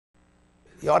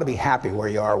you ought to be happy where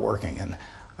you are working. And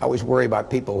I always worry about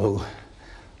people who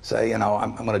say, you know,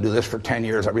 I'm going to do this for 10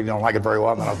 years. I really don't like it very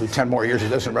well, then I'll do 10 more years of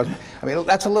this. I mean,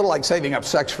 that's a little like saving up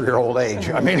sex for your old age.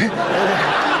 I mean,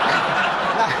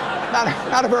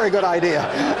 not a very good idea.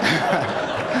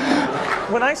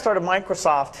 When I started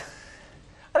Microsoft,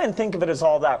 I didn't think of it as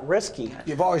all that risky.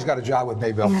 You've always got a job with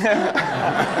me, Bill.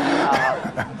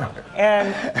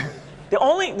 And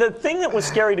the thing that was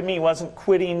scary to me wasn't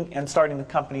quitting and starting the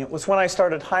company. It was when I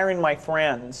started hiring my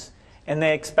friends and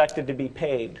they expected to be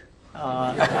paid.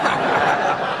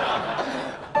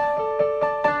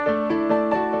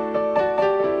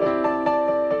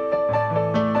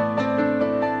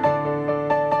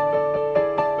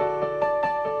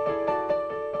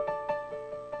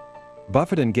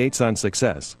 Buffett and Gates on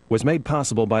Success was made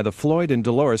possible by the Floyd and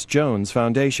Dolores Jones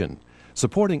Foundation,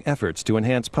 supporting efforts to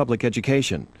enhance public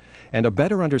education and a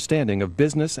better understanding of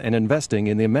business and investing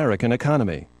in the American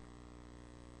economy.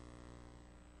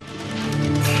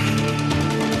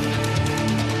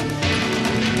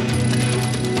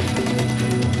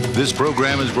 This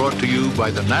program is brought to you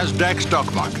by the NASDAQ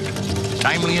stock market.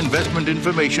 Timely investment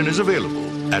information is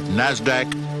available at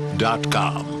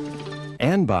NASDAQ.com.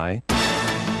 And by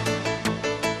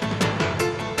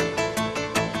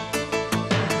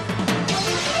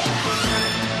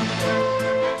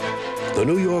the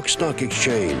New York Stock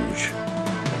Exchange.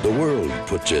 The world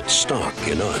puts its stock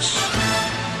in us.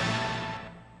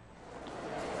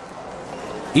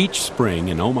 Each spring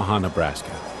in Omaha, Nebraska,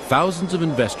 thousands of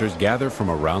investors gather from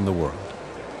around the world.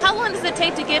 How long does it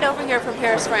take to get over here from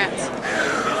Paris, France?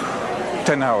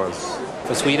 10 hours.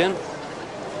 For Sweden?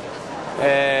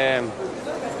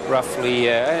 Roughly,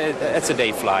 it's a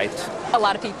day flight. A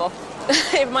lot of people.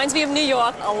 It reminds me of New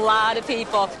York, a lot of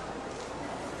people.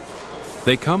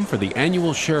 They come for the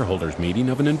annual shareholders meeting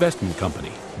of an investment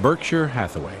company, Berkshire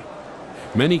Hathaway.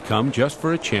 Many come just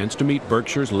for a chance to meet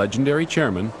Berkshire's legendary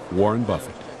chairman, Warren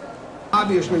Buffett.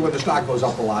 Obviously, when the stock goes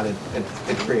up a lot, it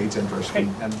creates interest.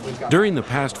 During the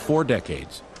past 4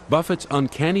 decades, Buffett's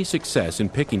uncanny success in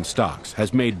picking stocks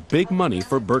has made big money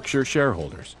for Berkshire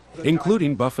shareholders,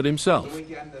 including Buffett himself.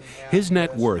 His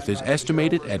net worth is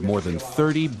estimated at more than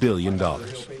 $30 billion.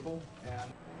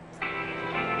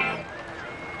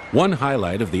 One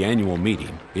highlight of the annual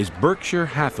meeting is Berkshire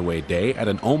Hathaway Day at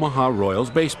an Omaha Royals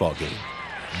baseball game.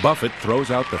 Buffett throws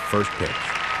out the first pitch.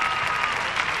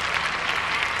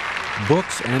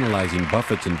 Books analyzing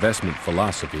Buffett's investment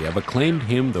philosophy have acclaimed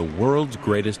him the world's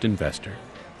greatest investor.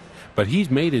 But he's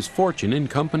made his fortune in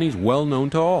companies well known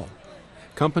to all.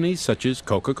 Companies such as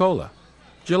Coca-Cola,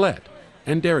 Gillette,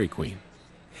 and Dairy Queen.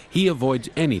 He avoids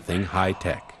anything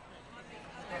high-tech.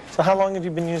 So how long have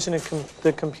you been using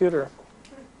the computer?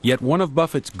 Yet one of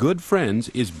Buffett's good friends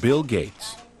is Bill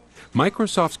Gates.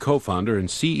 Microsoft's co-founder and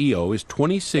CEO is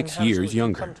 26 years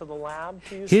younger.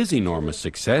 His enormous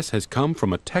success has come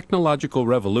from a technological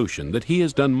revolution that he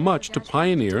has done much to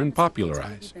pioneer and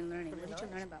popularize.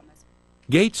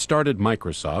 Gates started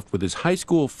Microsoft with his high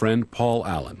school friend Paul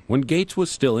Allen when Gates was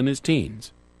still in his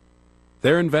teens.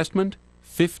 Their investment,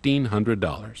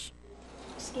 $1,500.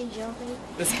 Ski jumping.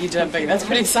 The ski jumping, that's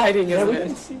pretty exciting, isn't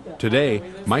it? Today,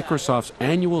 Microsoft's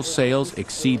annual sales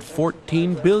exceed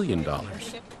 $14 billion.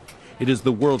 It is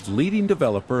the world's leading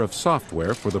developer of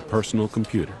software for the personal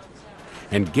computer.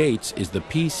 And Gates is the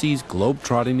PC's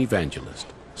globe-trotting evangelist,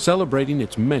 celebrating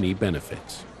its many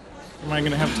benefits. Am I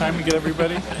going to have time to get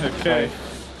everybody? Okay.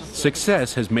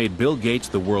 Success has made Bill Gates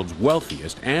the world's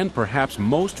wealthiest and perhaps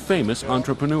most famous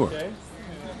entrepreneur.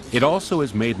 It also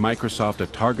has made Microsoft a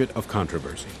target of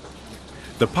controversy.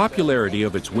 The popularity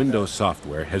of its Windows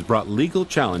software has brought legal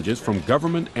challenges from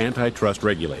government antitrust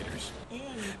regulators.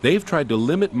 They've tried to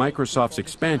limit Microsoft's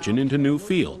expansion into new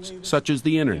fields, such as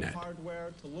the Internet.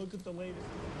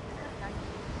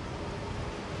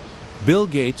 Bill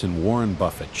Gates and Warren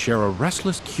Buffett share a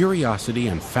restless curiosity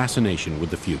and fascination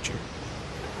with the future.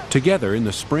 Together in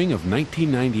the spring of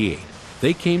 1998,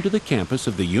 they came to the campus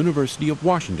of the University of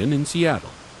Washington in Seattle.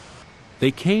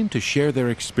 They came to share their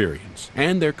experience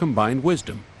and their combined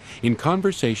wisdom in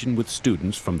conversation with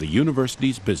students from the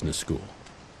university's business school.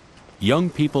 Young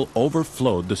people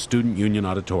overflowed the Student Union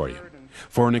Auditorium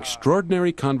for an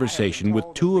extraordinary conversation with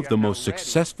two of the most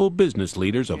successful business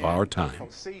leaders of our time.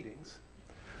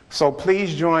 So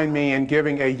please join me in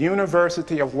giving a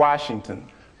University of Washington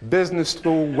Business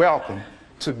School welcome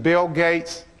to Bill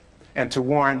Gates and to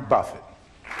Warren Buffett.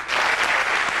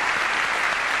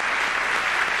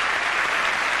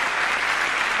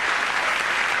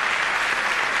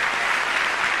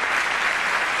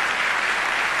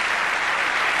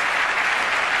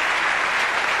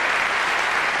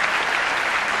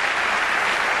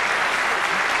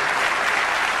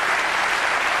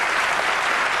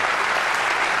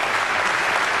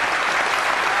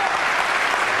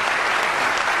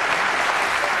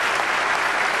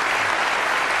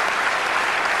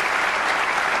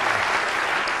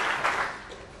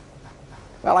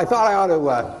 Well, I thought I ought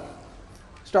to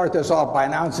start this off by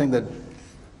announcing that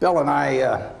Bill and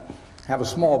I have a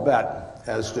small bet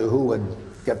as to who would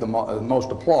get the most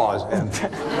applause. And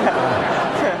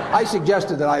I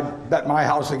suggested that I bet my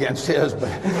house against his,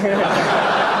 but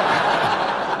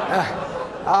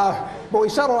we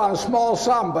settled on a small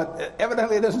sum. But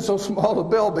evidently, it isn't so small to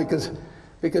Bill because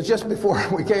just before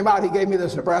we came out, he gave me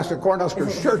this Nebraska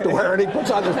Cornhuskers shirt to wear, and he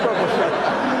puts on this purple shirt.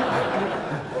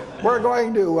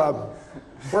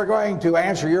 We're going to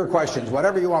answer your questions.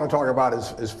 Whatever you want to talk about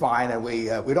is fine, and we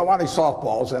don't want any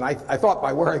softballs. And I thought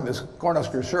by wearing this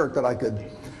Cornhusker shirt that I could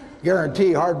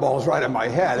guarantee hardballs right in my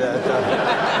head.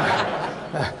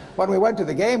 When we went to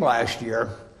the game last year,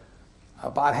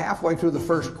 about halfway through the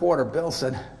first quarter, Bill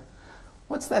said,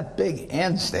 "What's that big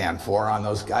N stand for on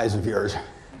those guys of yours?"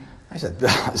 I said,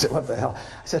 "Bill," I said, "what the hell?"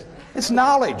 I said, "It's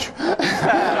knowledge."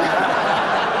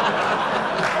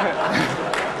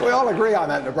 We all agree on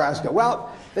that in Nebraska. Well,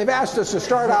 they've asked us to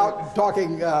start out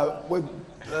talking with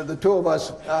the two of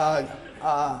us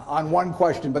on one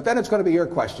question, but then it's going to be your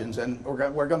questions, and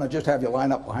we're going to just have you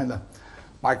line up behind the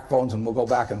microphones, and we'll go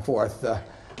back and forth.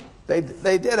 They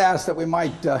did ask that we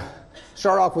might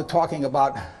start off with talking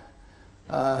about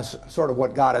sort of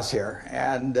what got us here,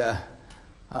 and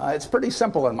it's pretty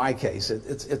simple in my case.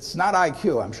 It's not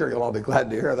IQ. I'm sure you'll all be glad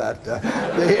to hear that.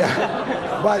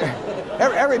 But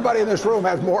everybody in this room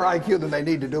has more IQ than they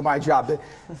need to do my job.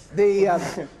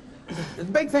 The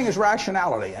big thing is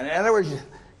rationality. And in other words,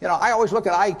 I always look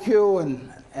at IQ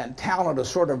and talent as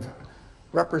sort of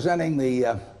representing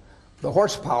the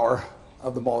horsepower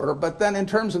of the motor. But then in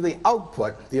terms of the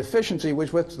output, the efficiency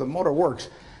with which the motor works,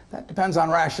 that depends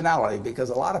on rationality, because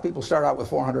a lot of people start out with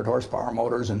 400 horsepower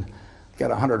motors and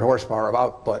get 100 horsepower of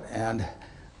output, and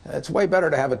it's way better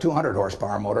to have a 200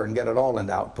 horsepower motor and get it all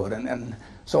into output. And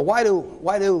so why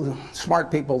do smart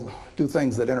people do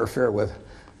things that interfere with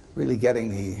really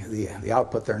getting the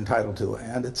output they're entitled to?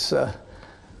 And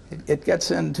it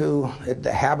gets into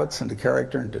habits, into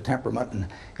character, into temperament, and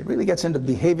it really gets into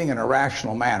behaving in a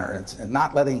rational manner. It's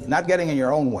not getting in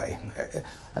your own way.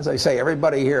 As I say,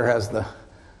 everybody here has the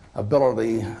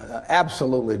ability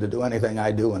absolutely to do anything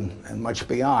I do and much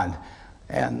beyond.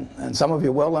 And some of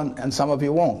you will, and some of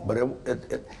you won't. But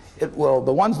it will.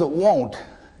 The ones that won't,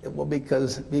 it will be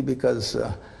because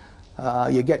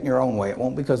you get in your own way. It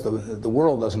won't because the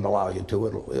world doesn't allow you to.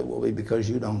 It will be because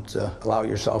you don't allow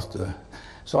yourself to.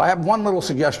 So I have one little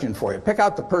suggestion for you. Pick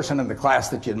out the person in the class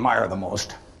that you admire the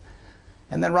most,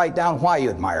 and then write down why you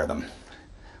admire them.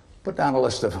 Put down a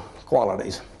list of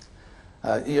qualities.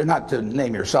 You're not to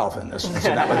name yourself in this.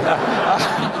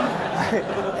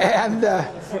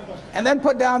 And then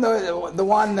put down the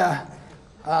one that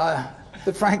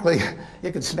frankly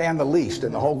you could stand the least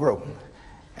in the whole group,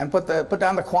 and put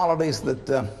down the qualities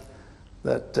that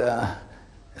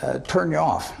turn you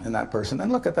off in that person.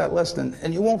 And look at that list,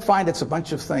 and you won't find it's a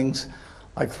bunch of things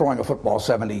like throwing a football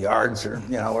 70 yards or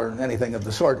anything of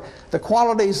the sort. The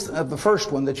qualities of the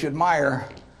first one that you admire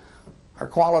are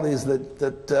qualities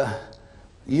that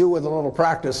you, with a little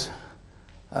practice,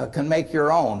 can make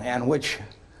your own, and which,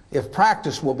 if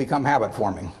practiced, will become habit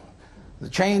forming. The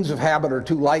chains of habit are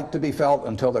too light to be felt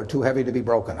until they're too heavy to be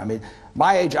broken. I mean,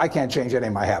 my age, I can't change any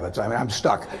of my habits. I mean, I'm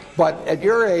stuck. But at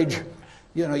your age,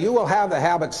 you will have the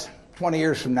habits 20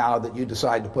 years from now that you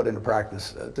decide to put into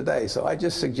practice today. So I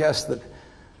just suggest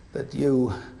that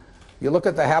you look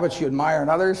at the habits you admire in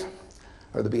others,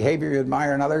 or the behavior you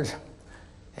admire in others,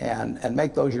 and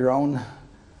make those your own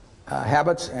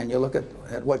habits, and you look at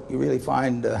what you really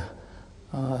find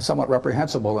somewhat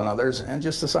reprehensible in others, and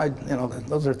just decide, that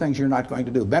those are things you're not going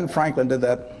to do. Ben Franklin did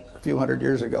that a few hundred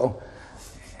years ago,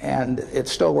 and it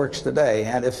still works today.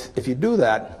 And if you do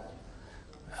that,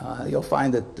 you'll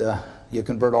find that you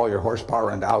convert all your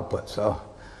horsepower into output. So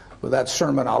with that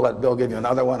sermon, I'll let Bill give you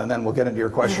another one, and then we'll get into your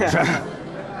questions.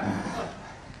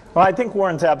 Well, I think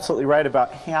Warren's absolutely right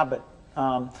about habit.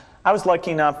 I was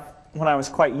lucky enough when I was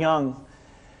quite young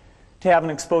to have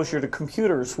an exposure to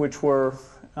computers, which were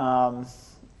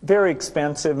very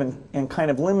expensive and kind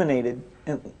of limited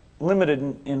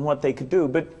in what they could do,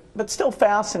 but still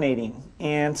fascinating.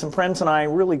 And some friends and I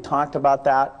really talked about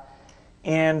that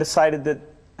and decided that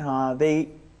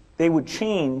they would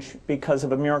change because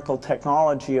of a miracle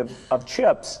technology of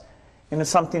chips into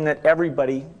something that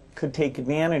everybody could take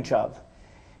advantage of.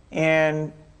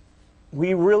 And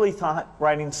we really thought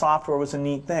writing software was a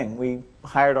neat thing. We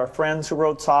hired our friends who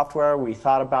wrote software. We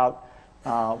thought about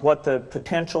what the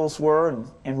potentials were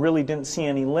and really didn't see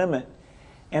any limit.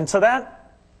 And so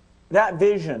that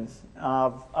vision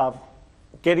of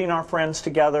getting our friends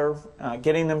together,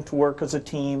 getting them to work as a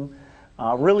team,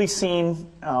 really seeing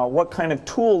what kind of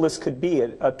tool this could be,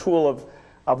 a tool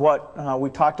of what we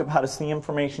talked about as the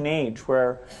information age,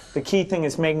 where the key thing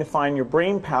is magnifying your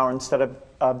brain power instead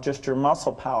of just your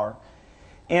muscle power.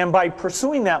 And by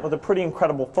pursuing that with a pretty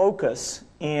incredible focus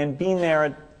and being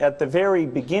there at the very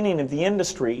beginning of the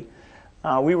industry,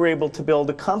 we were able to build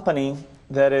a company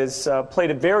that has played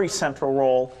a very central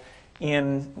role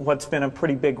in what's been a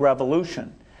pretty big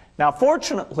revolution. Now,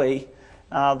 fortunately,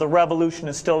 the revolution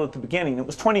is still at the beginning. It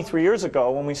was 23 years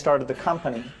ago when we started the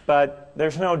company, but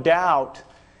there's no doubt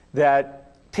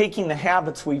that taking the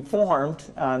habits we formed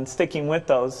and sticking with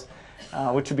those,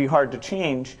 which would be hard to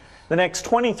change, the next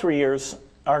 23 years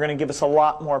are going to give us a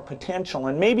lot more potential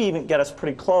and maybe even get us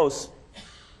pretty close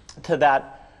to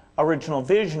that original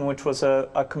vision, which was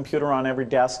a computer on every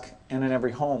desk and in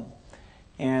every home.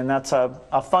 And that's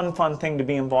a fun thing to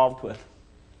be involved with.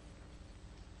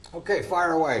 Okay,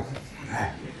 fire away.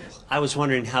 I was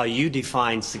wondering how you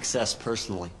define success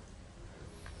personally.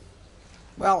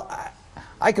 Well,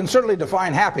 I can certainly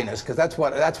define happiness, because that's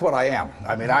what I am.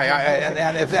 I mean,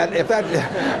 and if that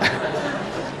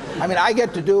I mean, I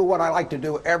get to do what I like to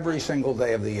do every single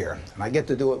day of the year, and I get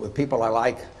to do it with people I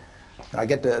like. And I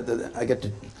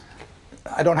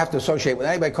don't have to associate with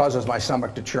anybody. Causes my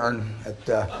stomach to churn.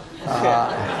 The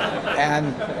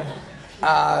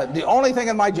only thing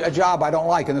in my job I don't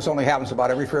like, and this only happens about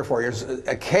every 3 or 4 years,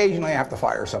 occasionally I have to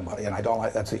fire somebody, and I don't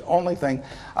like. That's the only thing.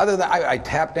 Other than I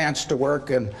tap dance to work,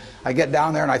 and I get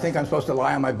down there, and I think I'm supposed to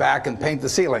lie on my back and paint the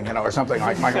ceiling, or something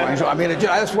like Michelangelo. I mean,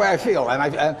 that's the way I feel,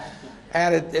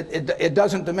 and it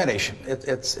doesn't diminish.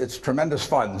 It's tremendous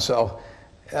fun. So,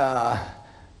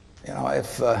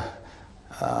 if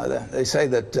they say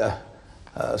that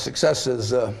success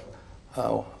is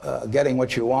getting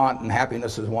what you want, and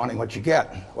happiness is wanting what you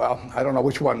get. Well, I don't know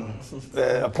which one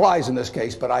applies in this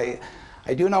case, but I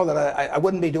do know that I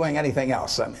wouldn't be doing anything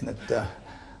else. I mean,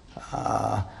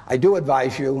 I do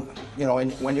advise you,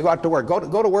 when you go out to work,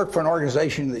 go to work for an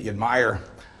organization that you admire,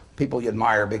 people you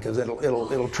admire, because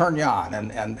it'll turn you on,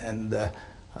 and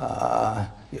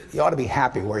you ought to be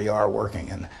happy where you are working.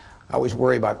 And I always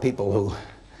worry about people who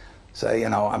say,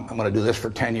 I'm going to do this for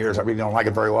 10 years. I really don't like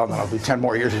it very well, and then I'll do 10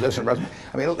 more years of this. I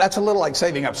mean, that's a little like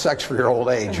saving up sex for your old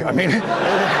age. I mean,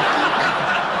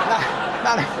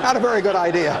 not a very good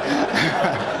idea.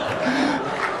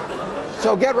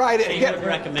 So get right in. You would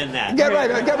recommend that. Get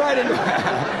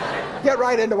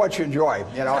right into what you enjoy,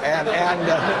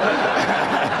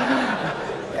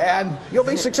 and you'll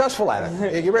be successful at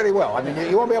it. You really will. I mean,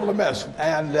 you won't be able to miss.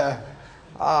 And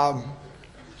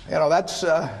that's.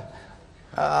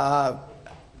 I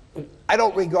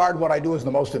don't regard what I do as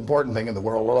the most important thing in the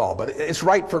world at all, but it's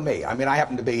right for me. I mean, I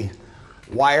happen to be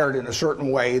wired in a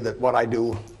certain way that what I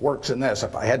do works in this.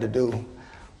 If I had to do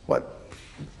what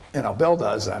Bill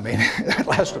does, I mean, it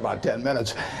lasts about 10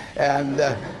 minutes. And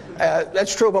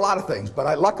that's true of a lot of things,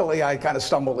 but luckily I kind of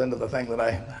stumbled into the thing that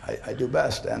I do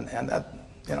best, and that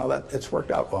it's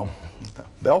worked out well.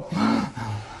 Bill? Well,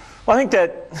 I think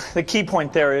that the key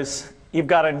point there is you've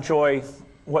got to enjoy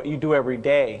what you do every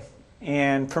day.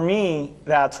 And for me,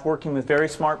 that's working with very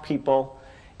smart people.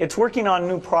 It's working on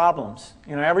new problems.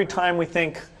 Every time we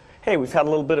think, hey, we've had a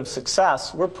little bit of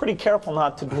success, we're pretty careful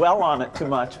not to dwell on it too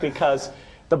much, because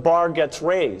the bar gets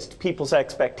raised. People's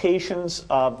expectations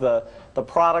of the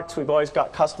products, we've always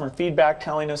got customer feedback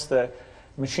telling us the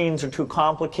machines are too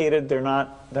complicated, they're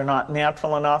not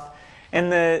natural enough.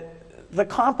 And the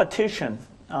competition,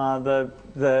 the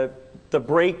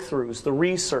breakthroughs, the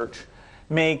research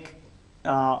make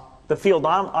the field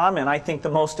I'm in, I think, the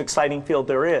most exciting field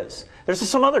there is. There's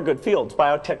some other good fields.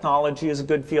 Biotechnology is a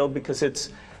good field because it's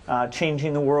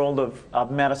changing the world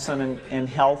of medicine and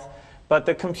health. But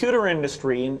the computer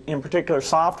industry, in particular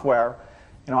software,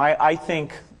 I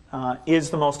think is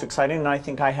the most exciting, and I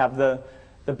think I have the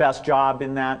best job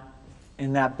in that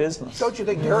business. Don't you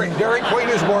think Dairy Queen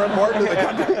is more important to the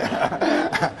country?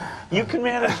 You can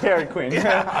manage Dairy Queen.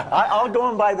 Yeah. I'll go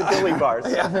and buy the dilly bars.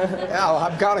 Yeah, well,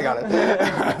 I'm counting on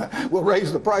it. We'll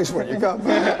raise the price when you come.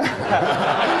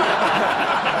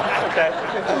 Okay.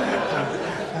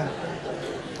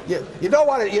 You don't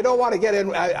want to get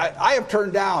in. I have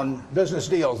turned down business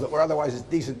deals that were otherwise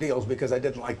decent deals because I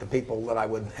didn't like the people that I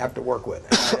would have to work with.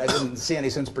 I didn't see any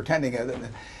sense pretending it.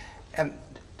 And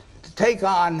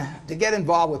to get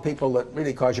involved with people that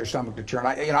really cause your stomach to churn.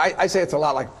 I say it's a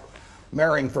lot like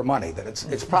marrying for money. That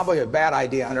it's probably a bad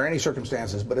idea under any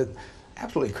circumstances, but it's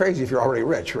absolutely crazy if you're already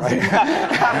rich, right?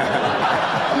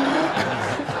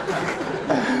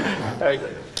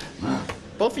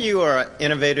 Both of you are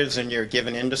innovators in your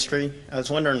given industry. I was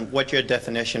wondering what your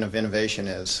definition of innovation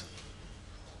is.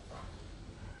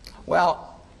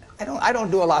 Well, I don't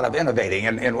do a lot of innovating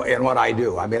in what I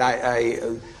do. I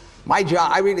mean, my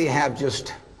job, I really have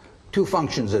just two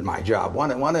functions in my job.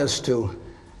 One is to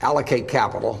allocate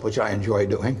capital, which I enjoy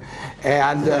doing,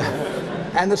 and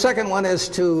the second one is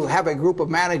to have a group of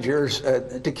managers,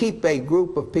 to keep a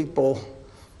group of people,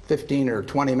 15 or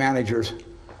 20 managers,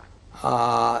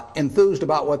 enthused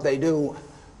about what they do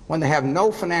when they have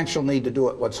no financial need to do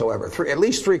it whatsoever. At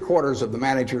least 3/4 of the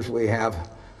managers we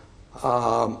have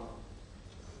are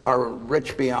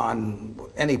rich beyond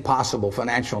any possible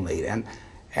financial need,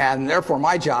 and therefore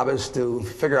my job is to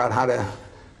figure out how to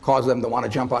cause them to want to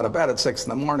jump out of bed at 6 in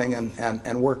the morning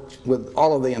and work with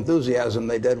all of the enthusiasm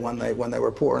they did when they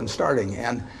were poor and starting.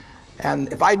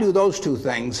 And if I do those two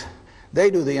things,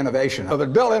 they do the innovation.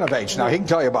 But Bill innovates. Now he can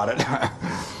tell you about it.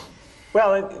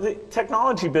 Well, the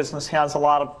technology business has a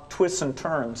lot of twists and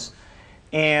turns,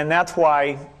 and that's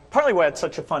partly why it's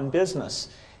such a fun business,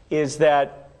 is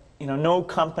that no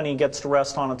company gets to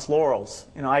rest on its laurels.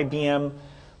 IBM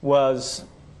was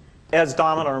as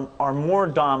dominant or more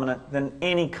dominant than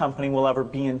any company will ever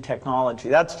be in technology.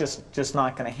 That's just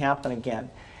not going to happen again.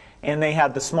 And they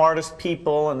had the smartest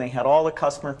people, and they had all the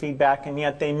customer feedback, and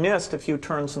yet they missed a few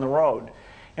turns in the road.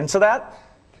 And so that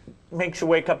makes you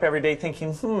wake up every day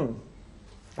thinking,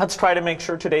 let's try to make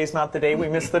sure today's not the day we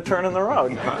miss the turn in the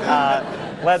road.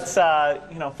 Let's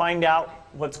find out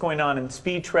what's going on in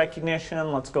speech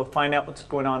recognition. Let's go find out what's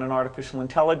going on in artificial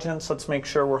intelligence. Let's make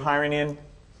sure we're hiring in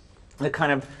the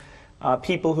kind of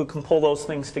people who can pull those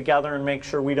things together and make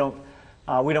sure we don't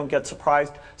get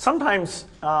surprised. Sometimes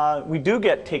we do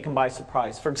get taken by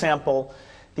surprise. For example,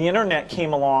 the internet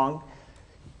came along,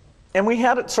 and we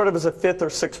had it sort of as a 5th or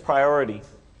 6th priority.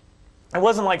 It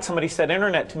wasn't like somebody said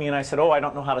internet to me and I said, oh, I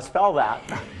don't know how to spell that.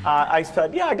 I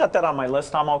said, yeah, I got that on my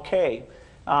list, I'm okay.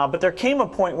 But there came a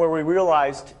point where we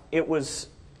realized it was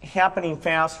happening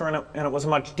faster, and it was a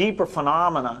much deeper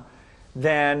phenomena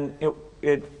than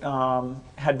it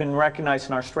had been recognized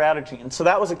in our strategy. And so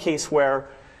that was a case where,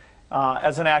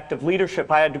 as an act of leadership,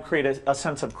 I had to create a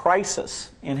sense of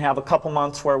crisis and have a couple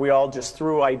months where we all just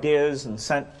threw ideas and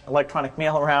sent electronic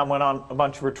mail around, went on a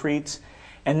bunch of retreats,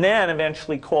 and then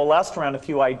eventually coalesced around a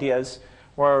few ideas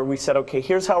where we said, okay,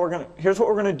 here's what we're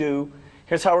going to do,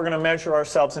 here's how we're going to measure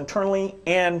ourselves internally,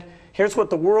 and here's what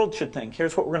the world should think,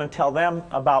 here's what we're going to tell them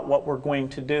about what we're going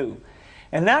to do.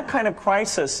 And that kind of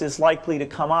crisis is likely to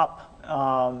come up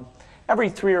every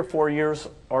 3 or 4 years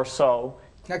or so.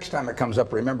 Next time it comes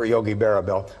up, remember Yogi Berra,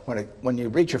 Bill. When you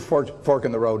reach a fork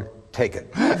in the road, take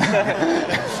it.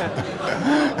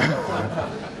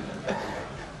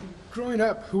 Growing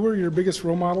up, who were your biggest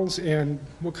role models, and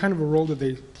what kind of a role did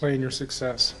they play in your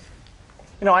success?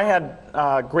 I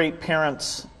had great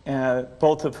parents,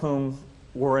 both of whom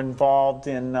were involved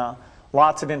in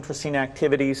lots of interesting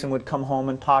activities and would come home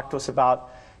and talk to us about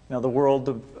the world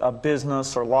of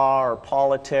business or law or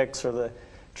politics or the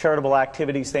charitable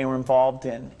activities they were involved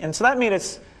in. And so that made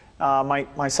us,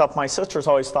 myself and my sisters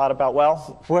always thought about,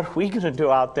 well, what are we going to do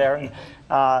out there?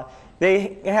 And,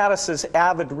 they had us as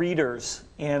avid readers,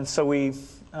 and so we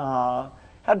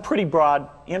had pretty broad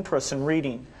interests in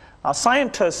reading.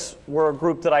 Scientists were a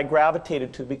group that I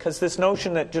gravitated to because this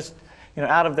notion that just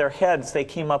out of their heads they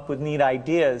came up with neat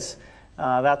ideas,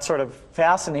 that sort of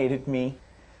fascinated me.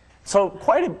 So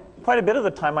quite a bit of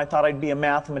the time I thought I'd be a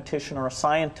mathematician or a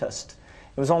scientist.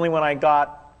 It was only when I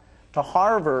got to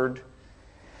Harvard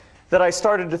that I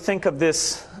started to think of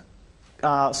this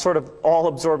sort of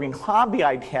all-absorbing hobby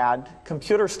I'd had,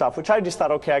 computer stuff, which I just thought,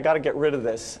 okay, I got to get rid of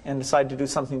this, and decided to do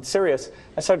something serious.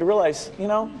 I started to realize,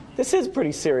 this is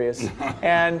pretty serious,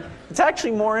 and it's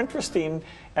actually more interesting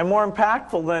and more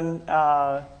impactful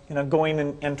than going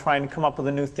and trying to come up with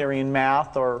a new theory in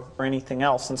math or anything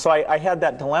else. And so I had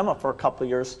that dilemma for a couple of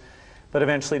years, but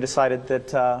eventually decided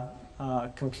that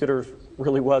computers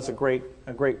really was a great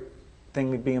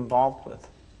thing to be involved with.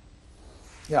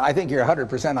 Yeah, I think you're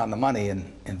 100% on the money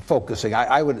in focusing.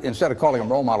 I would, instead of calling them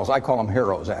role models, I call them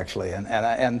heroes, actually.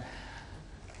 And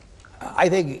I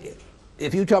think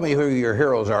if you tell me who your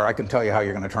heroes are, I can tell you how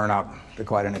you're going to turn out to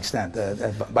quite an extent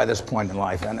by this point in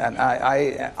life. And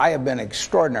I have been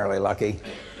extraordinarily lucky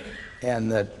in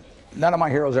that none of my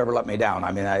heroes ever let me down.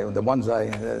 I mean, the ones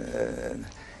I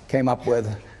came up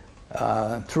with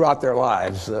throughout their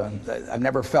lives, I've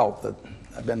never felt that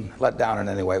I've been let down in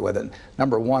any way with it.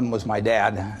 Number one was my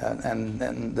dad,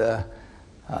 and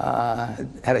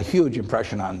had a huge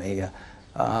impression on me.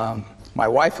 My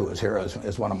wife, who is here,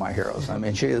 is one of my heroes. I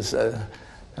mean, she is,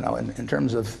 in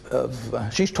terms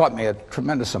of she's taught me a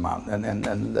tremendous amount,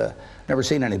 and never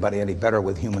seen anybody any better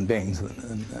with human beings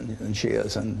than she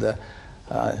is. And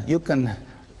you can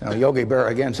You know, Yogi Berra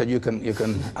again said you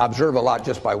can observe a lot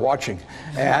just by watching,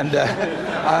 and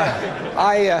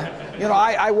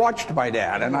I watched my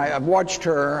dad, and I've watched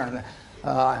her, and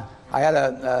I had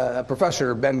a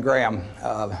professor, Ben Graham,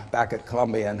 back at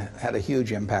Columbia, and had a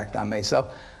huge impact on me. So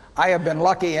I have been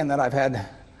lucky in that I've had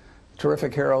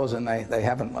terrific heroes, and they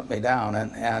haven't let me down,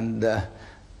 and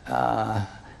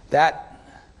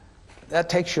that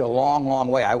takes you a long, long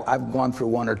way. I've gone through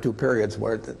one or two periods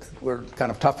where we're kind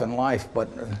of tough in life, but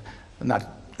not.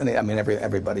 I mean,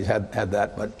 everybody's had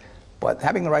that, but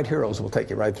having the right heroes will take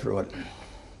you right through it.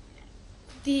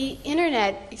 The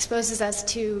internet exposes us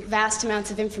to vast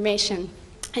amounts of information,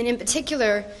 and in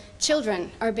particular,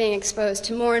 children are being exposed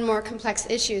to more and more complex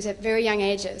issues at very young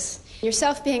ages.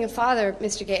 Yourself being a father,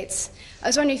 Mr. Gates, I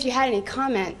was wondering if you had any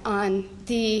comment on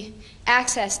the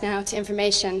access now to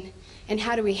information, and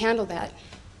how do we handle that?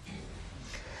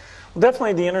 Well,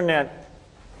 definitely the internet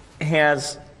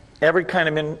has every kind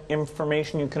of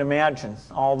information you can imagine.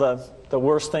 All the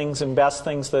worst things and best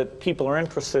things that people are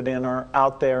interested in are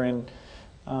out there in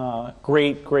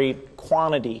great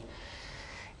quantity.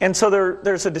 And so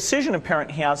there's a decision a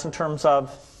parent has in terms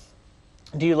of,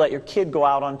 do you let your kid go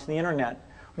out onto the internet?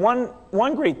 One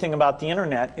great thing about the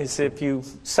internet is if you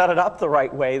set it up the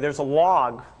right way, there's a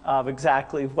log of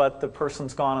exactly what the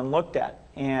person's gone and looked at.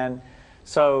 And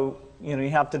so you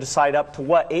have to decide up to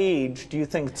what age do you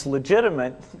think it's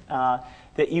legitimate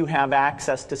that you have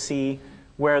access to see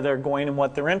where they're going and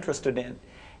what they're interested in.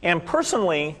 And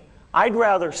personally, I'd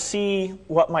rather see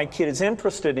what my kid is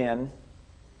interested in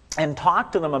and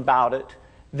talk to them about it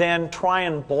than try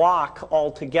and block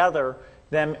altogether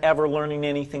them ever learning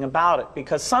anything about it.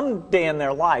 Because someday in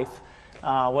their life,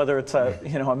 whether it's a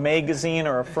magazine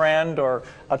or a friend or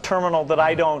a terminal that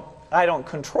I don't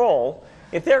control,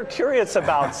 if they're curious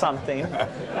about something,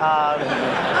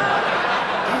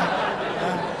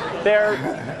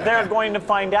 they're going to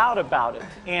find out about it.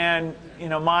 And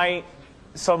my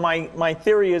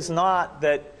theory is not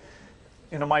that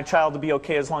my child will be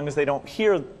okay as long as they don't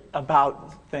hear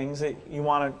about things. You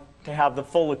want to have the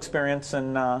full experience,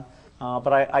 and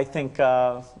but I think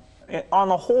on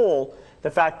the whole, the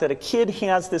fact that a kid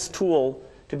has this tool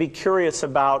to be curious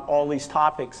about all these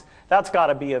topics, that's got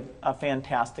to be a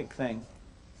fantastic thing.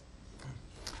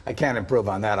 I can't improve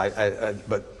on that.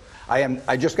 But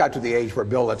I just got to the age where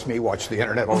Bill lets me watch the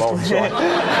internet alone. So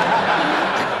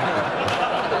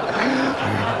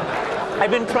I've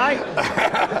been trying.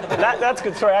 That's a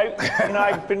good story.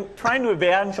 I've been trying to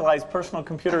evangelize personal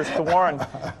computers to Warren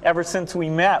ever since we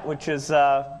met, which is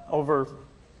over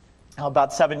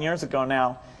about 7 years ago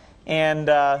now. And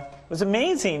it was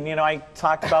amazing. I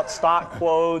talked about stock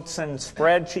quotes and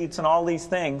spreadsheets and all these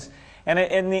things. And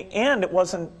in the end, it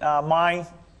wasn't my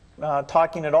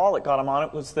talking at all that got him on.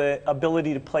 It was the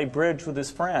ability to play bridge with his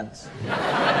friends.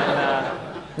 And,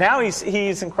 now he's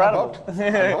incredible.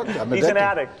 He's an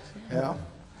addict. Yeah.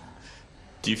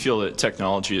 Do you feel that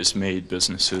technology has made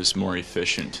businesses more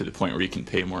efficient to the point where you can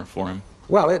pay more for them?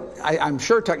 Well, I'm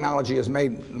sure technology has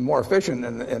made them more efficient,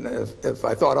 and if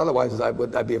I thought otherwise,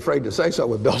 I'd be afraid to say so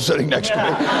with Bill sitting next to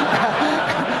me.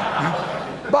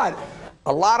 But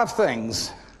a lot of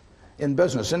things in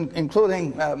business,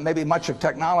 including maybe much of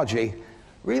technology,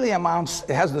 really it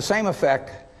has the same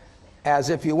effect as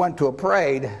if you went to a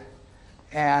parade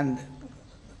and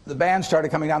the band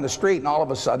started coming down the street, and all of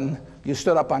a sudden you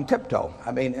stood up on tiptoe.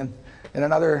 I mean, in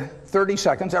another 30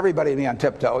 seconds, everybody would be on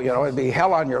tiptoe. It'd be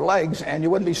hell on your legs, and you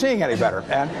wouldn't be seeing any better.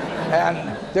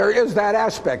 And there is that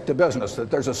aspect to business,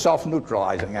 that there's a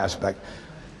self-neutralizing aspect.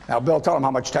 Now, Bill, tell them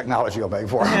how much technology you'll make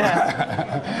for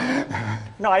them.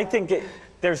 No, I think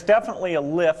there's definitely a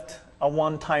lift, a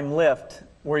one-time lift,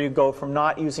 where you go from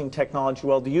not using technology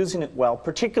well to using it well,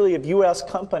 particularly if U.S.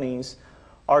 companies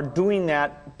are doing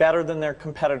that better than their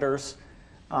competitors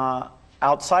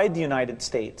outside the United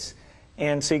States.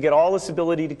 And so you get all this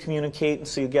ability to communicate, and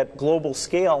so you get global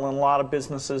scale in a lot of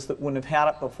businesses that wouldn't have had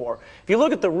it before. If you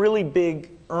look at the really big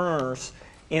earners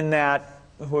in that,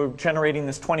 who are generating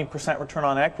this 20% return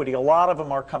on equity, a lot of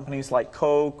them are companies like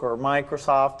Coke or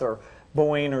Microsoft or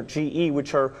Boeing or GE,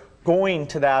 which are going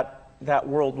to that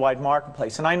worldwide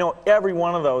marketplace. And I know every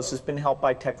one of those has been helped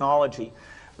by technology.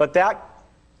 But that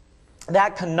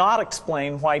cannot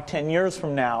explain why 10 years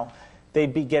from now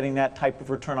they'd be getting that type of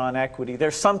return on equity.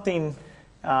 There's something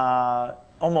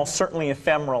almost certainly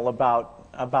ephemeral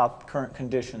about current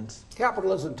conditions.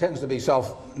 Capitalism tends to be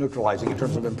self-neutralizing in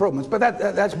terms of improvements, but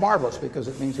that's marvelous, because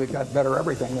it means we've got better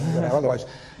everything than we could have otherwise.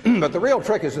 But the real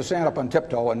trick is to stand up on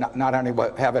tiptoe and not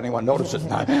have anyone notice it.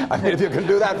 I mean, if you can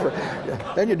do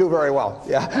that, then you do very well.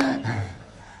 Yeah.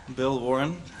 Bill,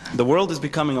 Warren, The world is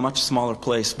becoming a much smaller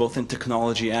place, both in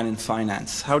technology and in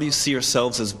finance. How do you see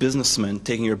yourselves as businessmen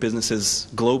taking your businesses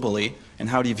globally, and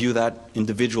how do you view that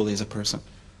individually as a person?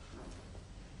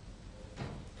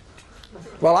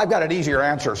 Well, I've got an easier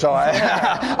answer, so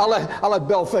I'll let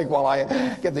Bill think while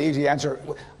I give the easy answer.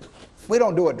 We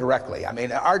don't do it directly. I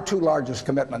mean, our two largest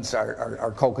commitments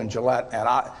are Coke and Gillette, and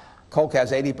Coke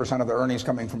has 80% of their earnings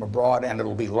coming from abroad, and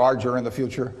it'll be larger in the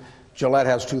future. Gillette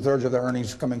has 2/3 of their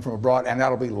earnings coming from abroad, and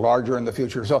that'll be larger in the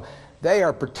future. So they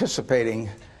are participating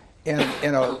in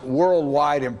a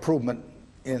worldwide improvement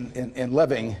in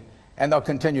living, and they'll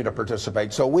continue to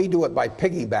participate. So we do it by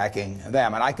piggybacking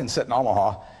them, and I can sit in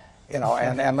Omaha,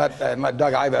 and let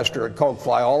Doug Ivester at Coke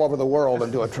fly all over the world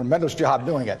and do a tremendous job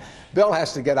doing it. Bill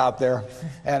has to get out there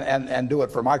and do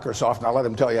it for Microsoft, and I'll let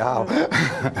him tell you how.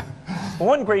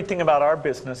 One great thing about our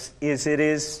business is it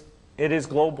is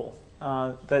global.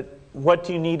 That what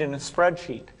do you need in a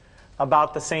spreadsheet?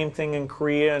 About the same thing in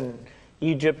Korea and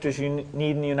Egypt as you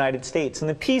need in the United States. And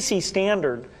the PC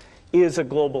standard is a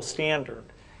global standard.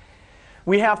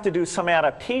 We have to do some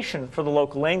adaptation for the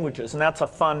local languages, and that's a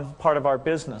fun part of our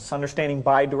business, understanding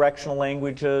bidirectional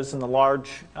languages and the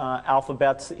large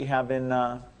alphabets that you have in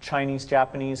Chinese,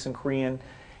 Japanese, and Korean.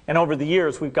 And over the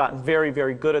years, we've gotten very,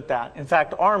 very good at that. In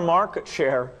fact, our market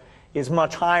share is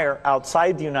much higher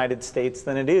outside the United States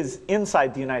than it is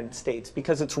inside the United States,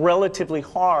 because it's relatively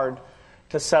hard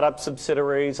to set up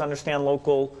subsidiaries, understand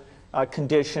local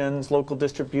conditions, local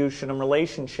distribution, and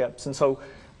relationships. And so,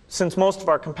 since most of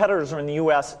our competitors are in the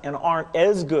U.S. and aren't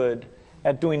as good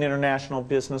at doing international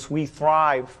business, we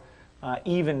thrive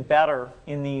even better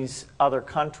in these other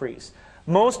countries.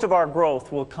 Most of our growth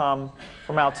will come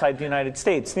from outside the United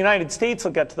States. The United States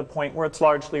will get to the point where it's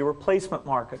largely a replacement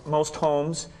market. Most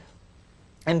homes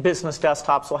and business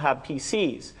desktops will have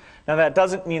PCs. Now, that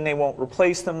doesn't mean they won't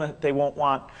replace them, that they won't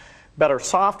want better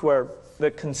software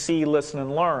that can see, listen,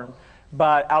 and learn.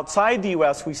 But outside the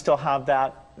U.S., we still have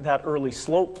that early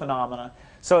slope phenomena.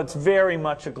 So it's very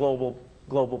much a global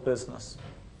business.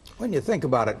 When you think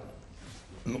about it,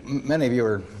 many of you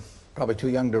are probably too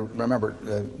young to remember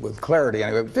with clarity.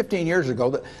 Anyway, 15 years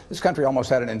ago, this country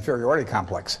almost had an inferiority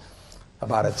complex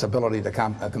about its ability to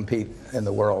compete in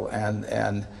the world.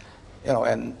 And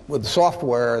with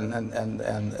software and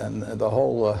the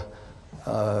whole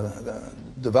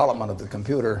development of the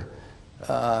computer,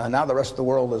 now the rest of the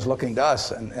world is looking to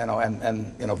us, and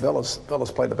Bill has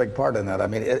played a big part in that. I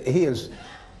mean, he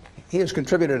has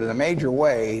contributed in a major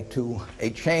way to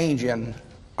a change in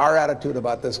our attitude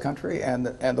about this country and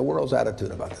the world's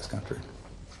attitude about this country.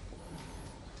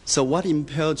 So, what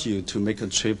impelled you to make a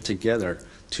trip together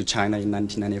to China in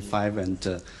 1995,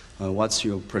 and what's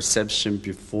your perception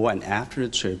before and after the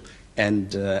trip?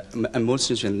 And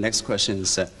most interesting, the next question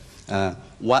is,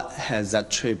 what has that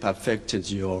trip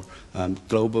affected your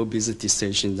global business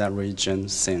decision in that region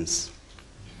since?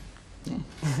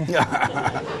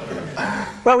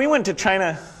 Well, we went to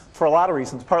China for a lot of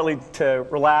reasons, partly to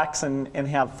relax and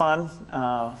have fun.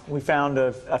 We found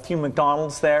a few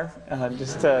McDonald's there,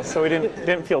 just so we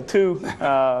didn't feel too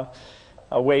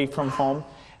away from home.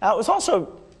 It was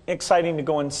also exciting to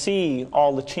go and see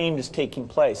all the changes taking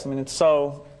place. I mean, it's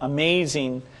so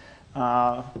amazing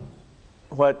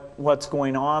what's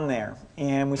going on there.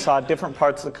 And we saw different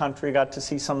parts of the country, got to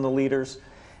see some of the leaders.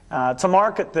 It's a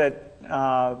market that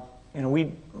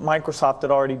Microsoft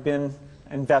had already been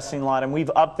investing a lot, and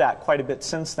we've upped that quite a bit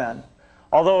since then.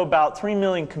 Although about 3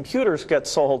 million computers get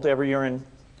sold every year in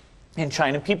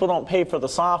China, people don't pay for the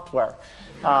software.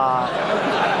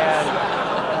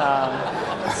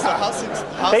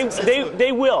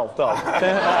 They will, though.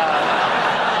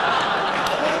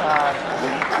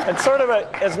 It's sort of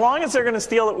as long as they're going to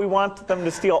steal it, we want them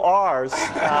to steal ours.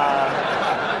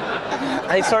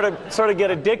 They sort of get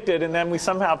addicted, and then we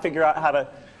somehow figure out how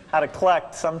to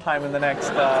collect sometime in the next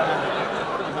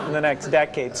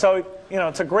decade. So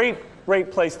it's a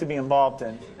great place to be involved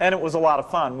in, and it was a lot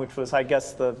of fun, which was, I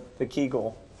guess, the key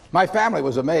goal. My family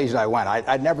was amazed I went.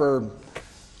 I'd never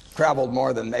traveled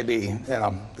more than maybe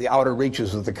the outer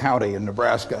reaches of the county in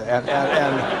Nebraska, and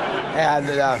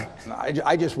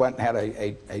I just went and had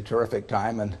a terrific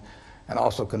time, and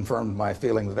also confirmed my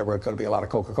feeling that there were going to be a lot of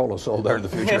Coca-Cola sold there in the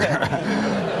future.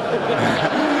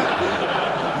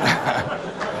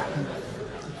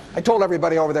 I told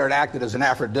everybody over there it acted as an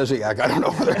aphrodisiac. I don't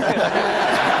know whether.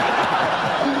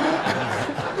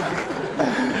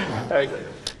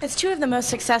 As two of the most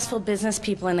successful business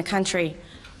people in the country,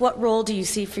 what role do you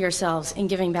see for yourselves in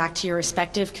giving back to your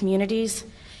respective communities?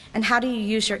 And how do you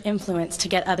use your influence to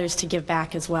get others to give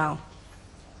back as well?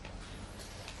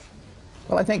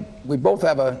 Well, I think we both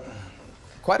have a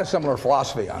quite a similar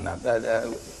philosophy on that.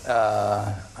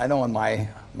 I know in my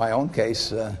own case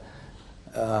that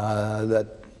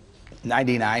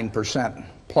 99%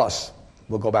 plus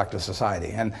will go back to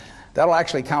society, and that'll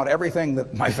actually count everything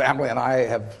that my family and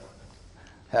I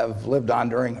have lived on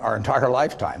during our entire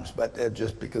lifetimes. But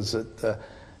just because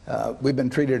we've been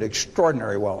treated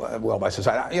extraordinarily well by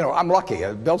society. You know, I'm lucky.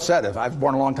 Bill said if I was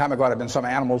born a long time ago, I'd have been some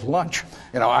animal's lunch.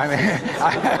 You know, I mean,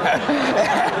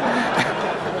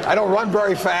 I don't run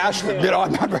very fast. You know,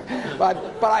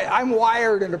 but I'm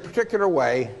wired in a particular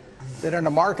way that in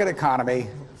a market economy,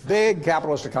 big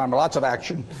capitalist economy, lots of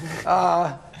action.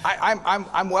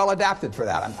 I'm well adapted for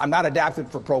that. I'm not adapted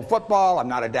for pro football. I'm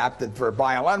not adapted for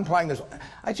violin playing.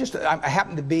 I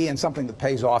happen to be in something that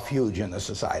pays off huge in this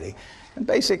society. And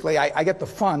basically, I get the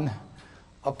fun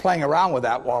of playing around with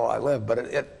that while I live, but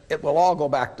it will all go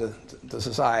back to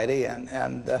society,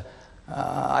 and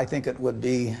I think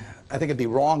it'd be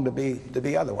wrong to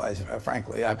be otherwise,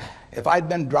 frankly. If I'd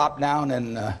been dropped down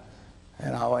in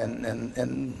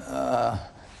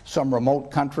some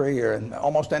remote country or in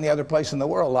almost any other place in the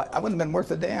world, I wouldn't have been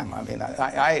worth a damn. I mean,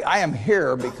 I am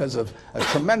here because of a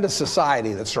tremendous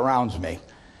society that surrounds me,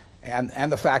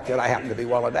 and the fact that I happen to be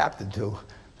well adapted to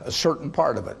a certain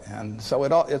part of it. And so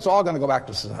it's all going to go back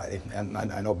to society. And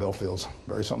I know Bill feels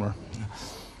very similar.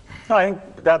 No, I think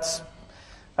that's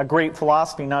a great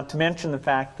philosophy, not to mention the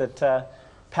fact that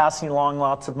passing along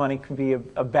lots of money can be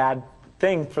a bad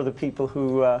thing for the people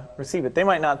who receive it. They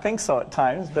might not think so at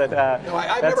times, but no,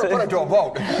 I've never put it to a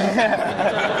vote.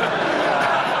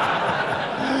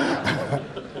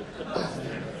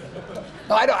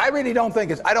 No, I really don't think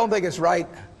it's. I don't think it's right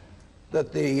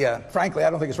that frankly,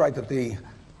 I don't think it's right that the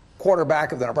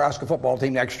quarterback of the Nebraska football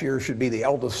team next year should be the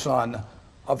eldest son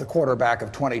of the quarterback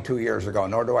of 22 years ago.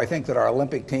 Nor do I think that our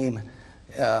Olympic team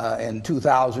in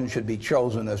 2000 should be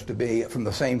chosen as to be from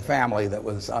the same family that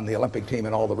was on the Olympic team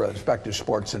in all the respective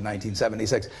sports in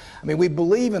 1976. I mean, we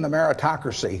believe in the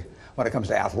meritocracy when it comes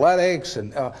to athletics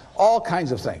and all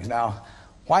kinds of things. Now,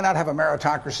 why not have a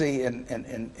meritocracy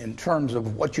in terms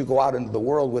of what you go out into the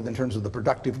world with in terms of the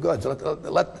productive goods?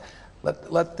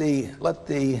 Let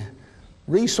the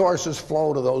resources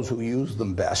flow to those who use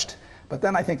them best. But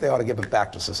then I think they ought to give it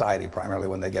back to society primarily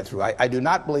when they get through. I do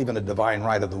not believe in a divine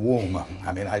right of the womb.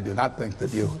 I mean, I do not think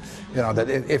that that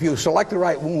if you select the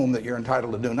right womb that you're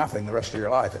entitled to do nothing the rest of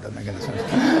your life. It doesn't make any sense.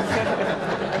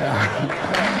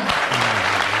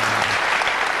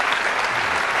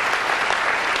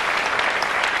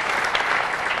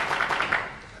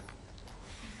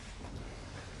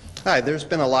 Hi, there's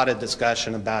been a lot of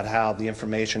discussion about how the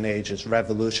information age is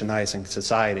revolutionizing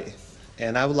society.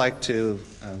 And I would like to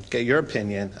get your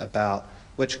opinion about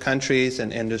which countries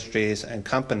and industries and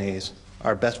companies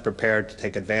are best prepared to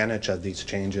take advantage of these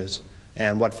changes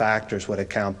and what factors would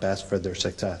account best for their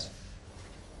success.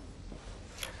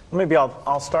 Maybe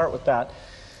I'll start with that.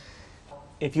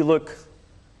 If you look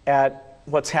at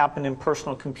what's happened in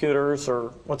personal computers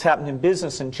or what's happened in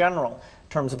business in general, in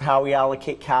terms of how we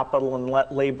allocate capital and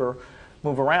let labor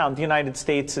move around, the United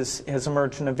States has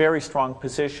emerged in a very strong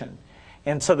position.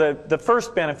 And so the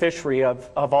first beneficiary of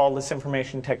all this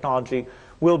information technology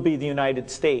will be the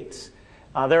United States.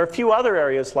 There are a few other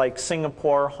areas like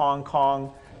Singapore, Hong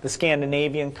Kong, the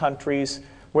Scandinavian countries,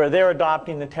 where they're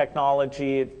adopting the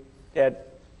technology at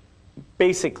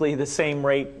basically the same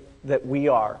rate that we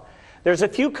are. There's a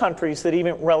few countries that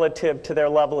even relative to their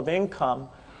level of income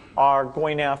are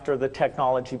going after the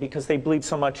technology because they believe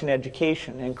so much in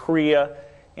education. In Korea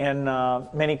and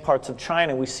many parts of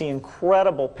China, we see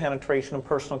incredible penetration of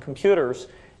personal computers,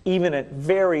 even at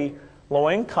very low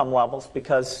income levels,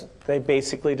 because they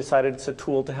basically decided it's a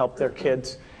tool to help their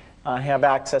kids have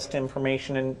access to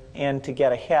information and to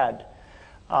get ahead.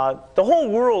 The whole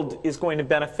world is going to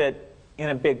benefit in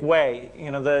a big way.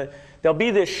 You know, there'll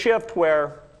be this shift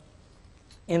where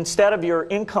instead of your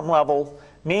income level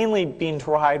mainly being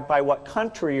derived by what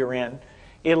country you're in,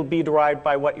 it'll be derived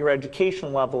by what your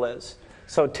education level is.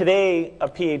 So today, a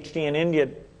PhD in India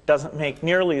doesn't make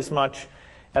nearly as much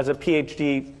as a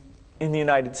PhD in the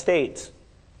United States.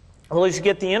 Well, as you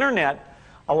get the internet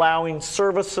allowing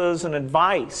services and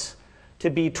advice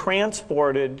to be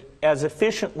transported as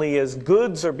efficiently as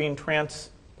goods are being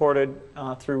transported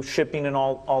through shipping and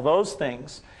all those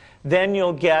things, then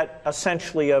you'll get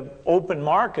essentially an open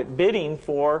market bidding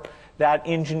for that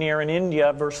engineer in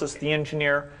India versus the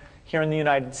engineer here in the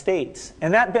United States.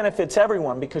 And that benefits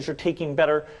everyone because you're taking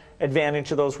better advantage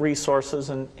of those resources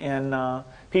and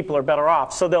people are better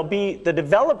off. So the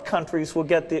developed countries will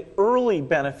get the early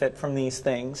benefit from these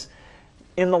things.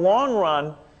 In the long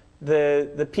run,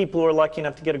 the people who are lucky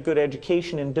enough to get a good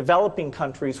education in developing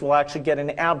countries will actually get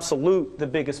an absolute, the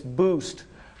biggest boost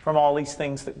from all these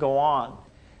things that go on.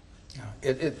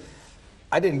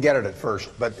 I didn't get it at first,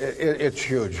 but it's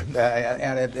huge,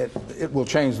 and it will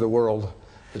change the world,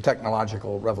 the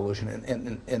technological revolution,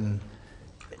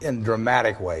 in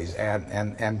dramatic ways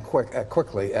and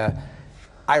quickly.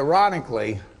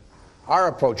 Ironically, our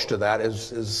approach to that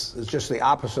is just the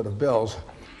opposite of Bill's,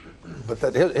 but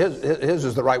that his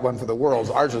is the right one for the world.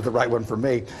 Ours is the right one for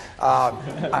me.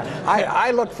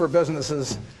 I look for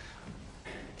businesses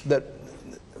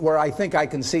where I think I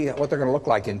can see what they're going to look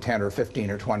like in 10 or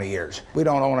 15 or 20 years. We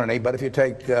don't own any, but if you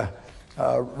take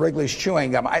Wrigley's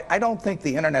chewing gum, I don't think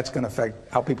the internet's going to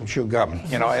affect how people chew gum.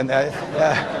 You know, and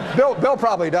Bill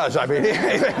probably does. I mean,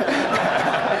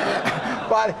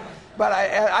 but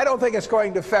I don't think it's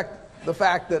going to affect the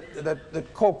fact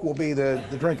that Coke will be the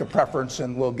drink of preference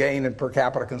and will gain in per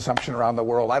capita consumption around the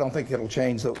world. I don't think it'll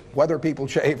change whether people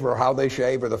shave or how they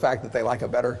shave, or the fact that they like a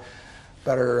better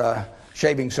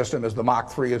shaving system, as the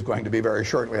Mach 3 is going to be very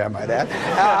shortly, I might add.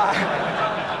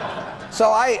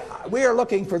 So we are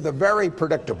looking for the very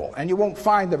predictable, and you won't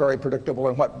find the very predictable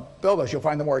in what Bill does. You'll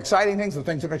find the more exciting things, the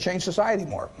things that are going to change society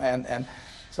more. And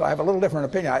so I have a little different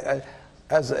opinion.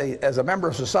 As a member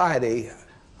of society,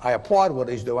 I applaud what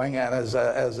he's doing, and as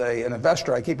an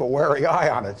investor, I keep a wary eye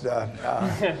on it.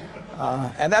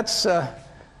 And that's.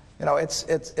 You know, it's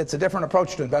a different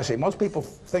approach to investing. Most people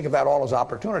think of that all as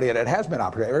opportunity, and it has been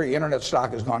opportunity. Every internet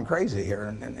stock has gone crazy here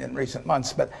in recent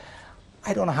months, but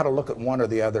I don't know how to look at one or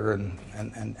the other and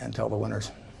tell the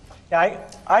winners. Yeah,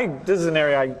 this is an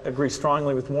area I agree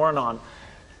strongly with Warren on.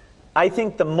 I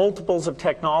think the multiples of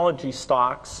technology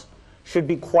stocks should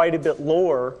be quite a bit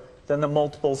lower than the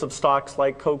multiples of stocks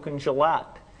like Coke and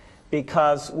Gillette,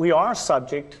 because we are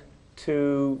subject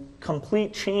to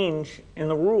complete change in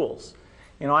the rules.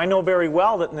 You know, I know very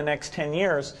well that in the next 10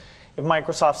 years, if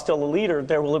Microsoft's still a leader,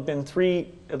 there will have been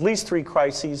at least three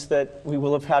crises that we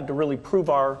will have had to really prove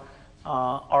our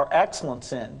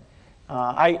excellence in.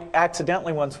 I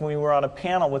accidentally once, when we were on a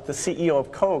panel with the CEO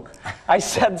of Coke, I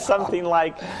said something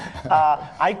like,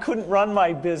 I couldn't run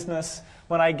my business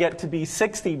when I get to be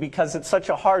 60 because it's such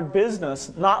a hard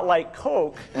business, not like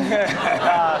Coke.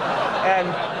 And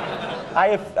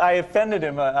I offended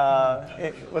him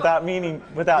without meaning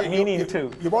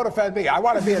to. You won't offend me. I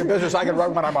want to be in a business I can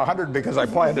run when I'm 100 because I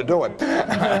plan to do it.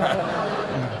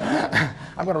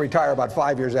 I'm going to retire about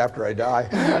 5 years after I die.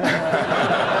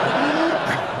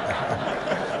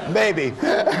 Maybe.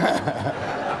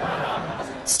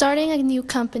 Starting a new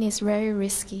company is very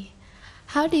risky.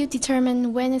 How do you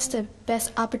determine when is the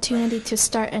best opportunity to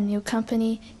start a new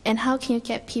company, and how can you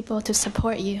get people to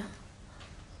support you?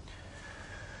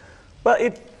 Well,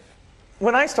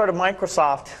 when I started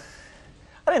Microsoft,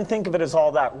 I didn't think of it as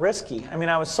all that risky. I mean,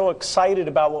 I was so excited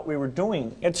about what we were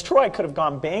doing. It's true I could have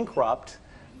gone bankrupt,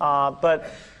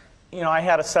 but you know, I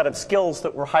had a set of skills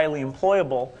that were highly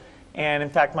employable, and in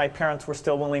fact, my parents were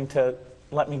still willing to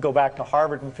let me go back to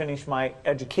Harvard and finish my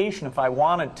education if I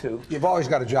wanted to. You've always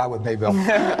got a job with me, Bill.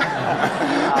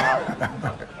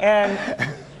 And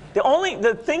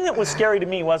the thing that was scary to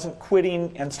me wasn't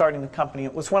quitting and starting the company.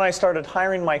 It was when I started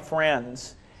hiring my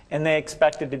friends and they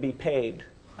expected to be paid.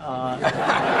 And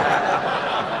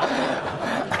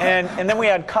then we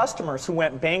had customers who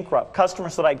went bankrupt,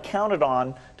 customers that I'd counted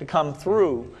on to come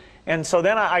through. And so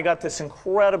then I got this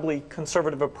incredibly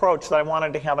conservative approach that I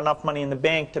wanted to have enough money in the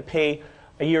bank to pay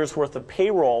a year's worth of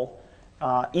payroll,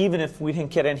 even if we didn't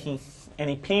get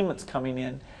any payments coming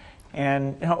in.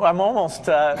 And you know, I'm almost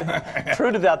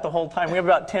true to that the whole time. We have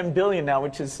about $10 billion now,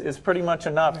 which is pretty much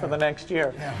enough for the next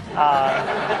year.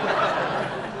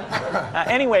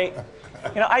 Anyway,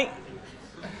 you know,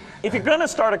 if you're going to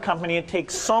start a company, it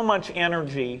takes so much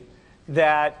energy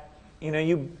that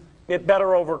it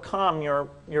better overcome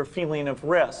your feeling of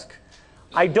risk.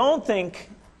 I don't think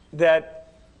that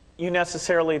you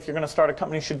necessarily, if you're going to start a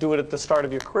company, should do it at the start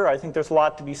of your career. I think there's a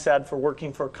lot to be said for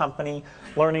working for a company,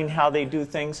 learning how they do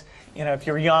things. You know, if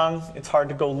you're young, it's hard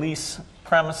to go lease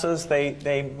premises.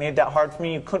 They made that hard for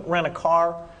me. You couldn't rent a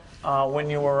car when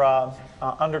you were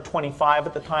under 25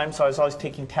 at the time, so I was always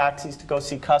taking taxis to go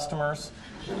see customers.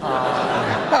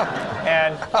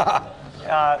 And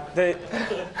the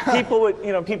people would,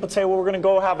 people would say, well, we're going to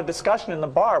go have a discussion in the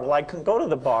bar. Well, I couldn't go to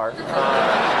the bar.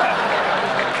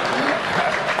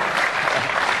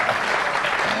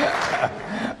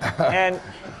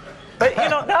 But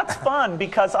that's fun,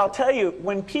 because I'll tell you,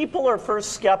 when people are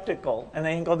first skeptical and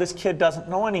they think, oh, this kid doesn't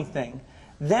know anything,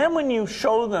 then when you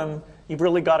show them you've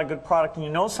really got a good product and you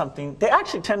know something, they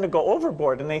actually tend to go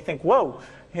overboard and they think, whoa,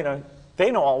 they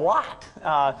know a lot.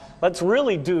 Let's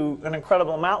really do an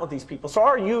incredible amount with these people. So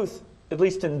our youth, at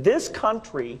least in this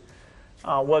country,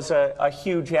 was a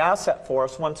huge asset for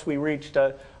us once we reached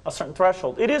a certain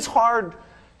threshold. It is hard.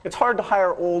 It's hard to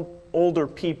hire older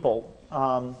people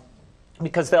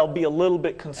because they'll be a little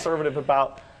bit conservative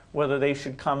about whether they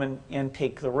should come and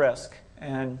take the risk.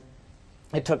 And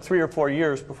it took 3 or 4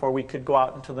 years before we could go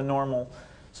out into the normal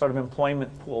sort of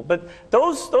employment pool. But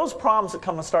those problems that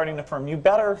come with starting a firm, you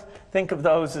better think of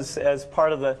those as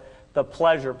part of the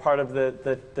pleasure, part of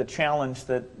the challenge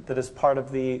that is part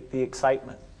of the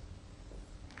excitement.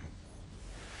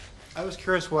 I was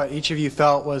curious what each of you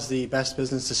felt was the best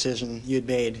business decision you'd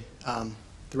made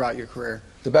throughout your career.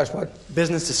 The best what?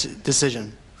 Business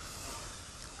decision.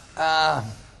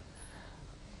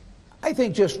 I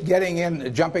think just jumping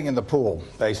in the pool,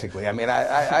 basically. I mean,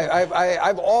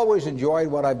 I've always enjoyed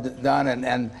what I've done,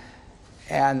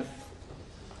 and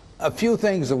a few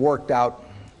things have worked out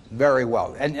very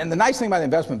well. And the nice thing about the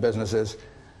investment business is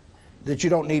that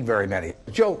you don't need very many.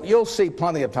 But you'll see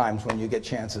plenty of times when you get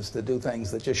chances to do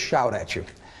things that just shout at you.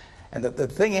 And the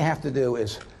thing you have to do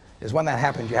is when that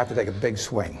happens, you have to take a big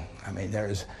swing. I mean,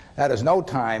 that is no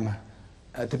time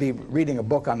to be reading a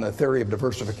book on the theory of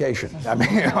diversification. I mean,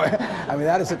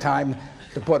 that is the time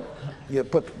to put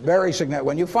very significant.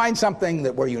 When you find something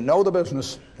where you know the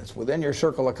business, it's within your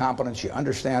circle of competence, you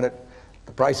understand it,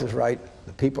 the price is right,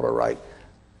 the people are right,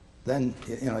 then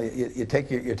you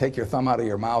take your thumb out of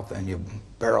your mouth and you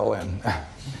barrel in.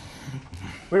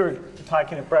 We were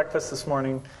talking at breakfast this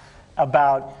morning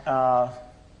about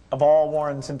of all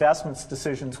Warren's investments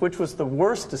decisions, which was the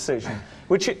worst decision?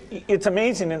 Which it's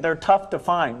amazing, and they're tough to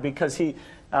find because the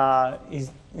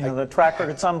track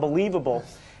record's unbelievable.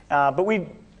 But we,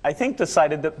 I think,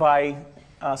 decided that by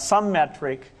some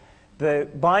metric,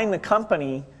 buying the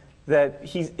company that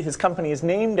his company is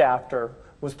named after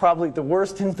was probably the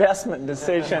worst investment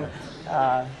decision.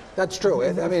 That's true.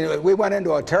 I mean, we went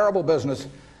into a terrible business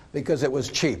because it was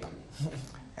cheap,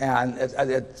 and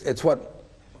it's what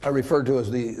I refer to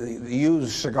as the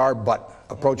used cigar butt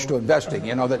approach to investing.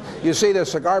 You know, that you see the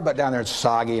cigar butt down there, it's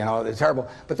soggy, you know, it's terrible.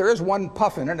 But there is one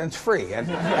puff in it and it's free. And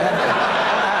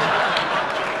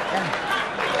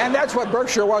that's what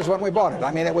Berkshire was when we bought it.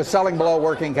 I mean, it was selling below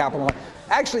working capital.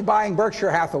 Actually, buying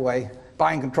Berkshire Hathaway,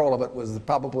 buying control of it, was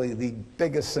probably the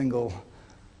biggest single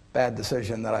bad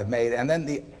decision that I've made. And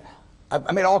then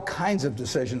I made all kinds of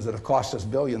decisions that have cost us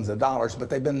billions of dollars,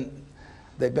 but they've been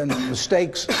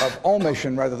mistakes of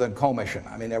omission rather than commission.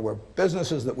 I mean, there were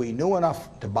businesses that we knew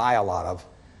enough to buy a lot of.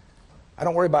 I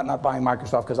don't worry about not buying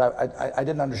Microsoft because I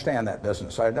didn't understand that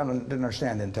business. I didn't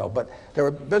understand Intel. But there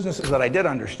were businesses that I did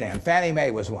understand. Fannie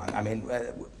Mae was one. I mean,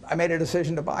 I made a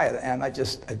decision to buy it, and I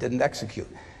didn't execute.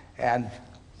 And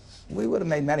we would have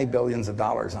made many billions of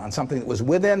dollars on something that was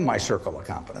within my circle of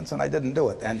competence, and I didn't do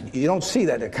it. And you don't see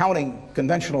that.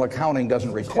 Conventional accounting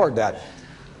doesn't record that.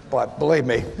 But believe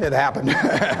me, it happened.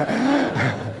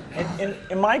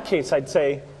 In my case, I'd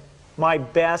say my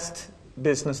best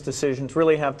business decisions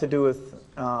really have to do with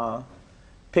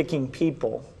picking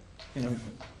people. You know,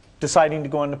 deciding to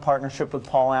go into partnership with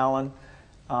Paul Allen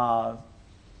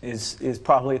is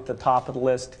probably at the top of the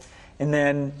list. And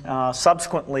then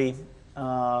subsequently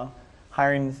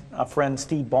hiring a friend,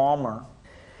 Steve Ballmer.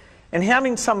 And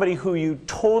having somebody who you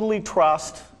totally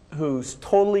trust, who's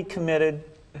totally committed,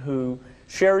 who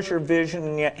shares your vision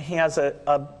and yet has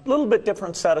a little bit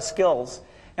different set of skills,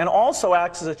 and also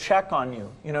acts as a check on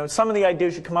you. You know, some of the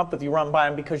ideas you come up with, you run by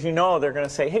them because you know they're going to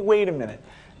say, hey, wait a minute,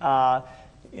 have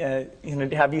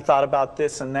you thought about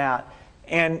this and that?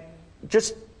 And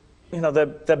just,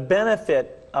 the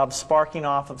benefit of sparking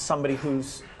off of somebody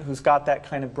who's got that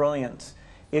kind of brilliance,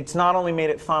 it's not only made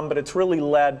it fun, but it's really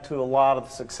led to a lot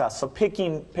of success. So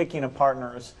picking a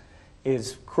partner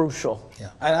is crucial. Yeah,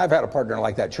 and I've had a partner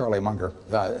like that, Charlie Munger,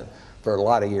 for a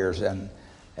lot of years, and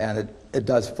it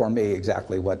does for me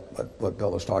exactly what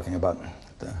Bill was talking about.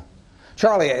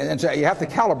 Charlie, and so you have to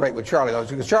calibrate with Charlie, though,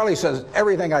 because Charlie says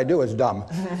everything I do is dumb,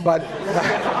 but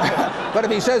but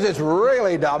if he says it's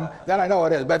really dumb, then I know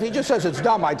it is. But if he just says it's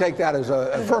dumb, I take that as an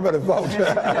affirmative vote.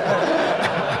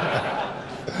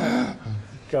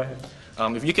 Go ahead.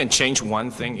 If you can change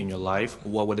one thing in your life,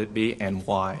 what would it be and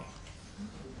why?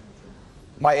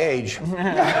 My age.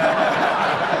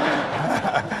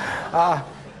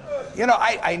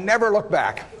 I never look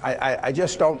back. I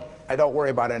just don't. I don't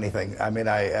worry about anything. I mean,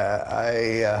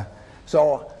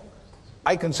 so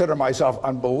I consider myself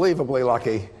unbelievably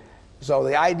lucky. So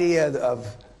the idea of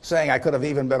saying I could have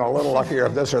even been a little luckier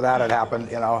if this or that had happened,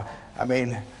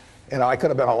 I could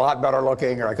have been a lot better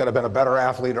looking, or I could have been a better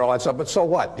athlete, or all that stuff. But so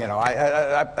what?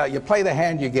 You play the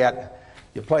hand you get,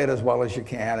 you play it as well as you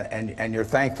can, and you're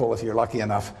thankful if you're lucky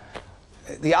enough.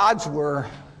 The odds were,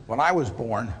 when I was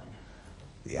born,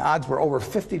 the odds were over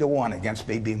 50 to 1 against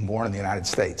me being born in the United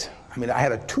States. I mean, I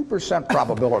had a 2%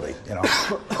 probability, you know.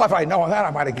 Well, if I'd known that, I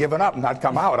might have given up and not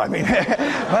come out. I mean,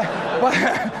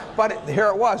 but here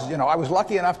it was, you know. I was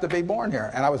lucky enough to be born here,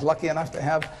 and I was lucky enough to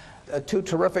have two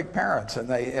terrific parents, and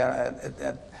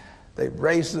they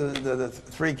raised the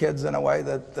three kids in a way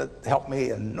that helped me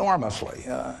enormously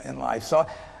in life. So,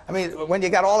 I mean, when you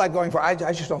got all that going for, I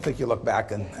just don't think you look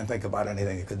back and think about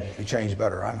anything that could be changed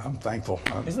better. I'm thankful.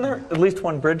 Isn't there at least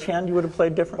one bridge hand you would have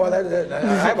played differently? Well, I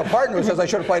have a partner who says I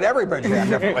should have played every bridge hand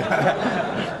differently.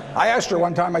 I asked her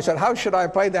one time, I said, how should I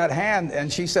play that hand?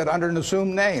 And she said, under an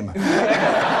assumed name.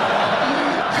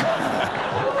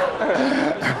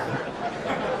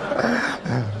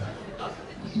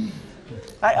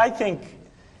 I think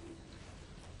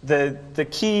the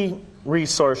key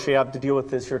resource you have to deal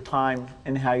with is your time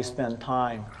and how you spend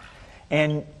time.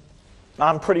 And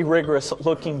I'm pretty rigorous at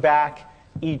looking back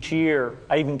each year.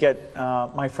 I even get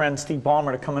my friend Steve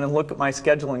Ballmer to come in and look at my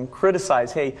schedule and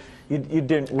criticize, hey, you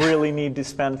didn't really need to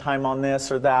spend time on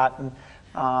this or that. And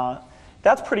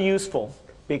that's pretty useful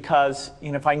because,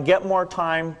 you know, if I can get more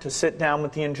time to sit down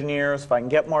with the engineers, if I can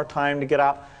get more time to get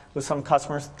out with some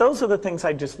customers, those are the things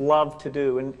I just love to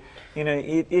do. And you know,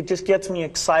 it just gets me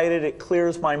excited, it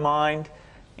clears my mind,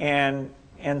 and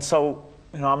so,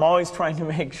 you know, I'm always trying to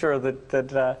make sure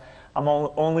that I'm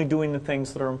only doing the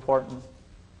things that are important.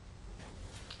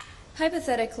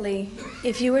 Hypothetically,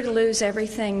 if you were to lose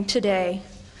everything today,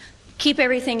 keep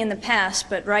everything in the past,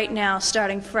 but right now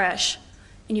starting fresh,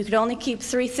 and you could only keep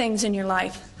 3 things in your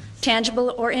life,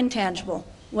 tangible or intangible,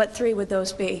 what 3 would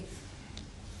those be?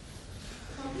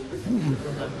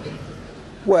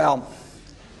 Well,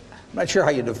 I'm not sure how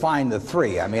you define the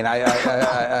 3. I mean,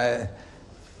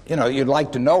 you know, you'd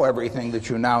like to know everything that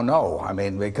you now know. I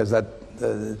mean, because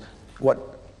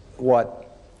what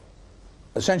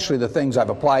essentially the things I've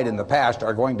applied in the past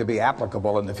are going to be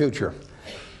applicable in the future.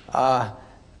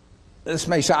 This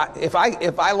may sound, if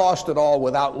I lost it all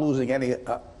without losing any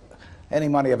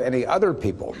money of any other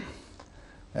people,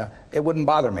 it wouldn't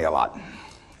bother me a lot.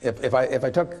 If I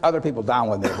took other people down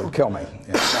with me, it would kill me.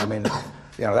 You know, I mean,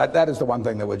 you know, that is the one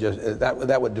thing that would just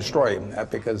that would destroy him,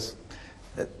 because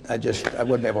I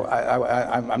wouldn't be able.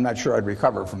 I'm not sure I'd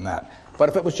recover from that. But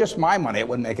if it was just my money, it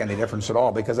wouldn't make any difference at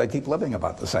all, because I'd keep living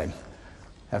about the same.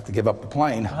 Have to give up the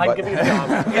plane. I'd give you a job.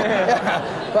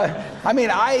 Yeah, but I mean,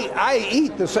 I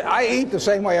eat the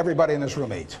same way everybody in this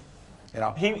room eats. You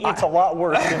know, he eats a lot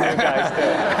worse than you guys do.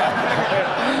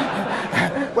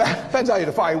 Well, depends how you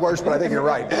define worse, but I think you're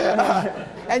right.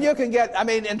 And you can get, I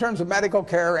mean, in terms of medical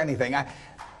care or anything,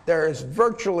 there's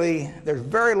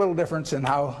very little difference in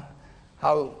how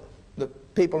the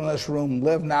people in this room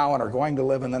live now and are going to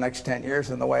live in the next 10 years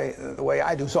than the way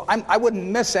I do. So I wouldn't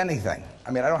miss anything.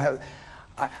 I mean,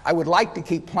 I would like to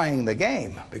keep playing the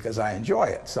game because I enjoy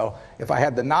it. So if I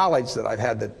had the knowledge that I've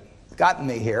had that gotten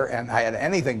me here, and I had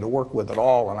anything to work with at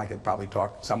all, and I could probably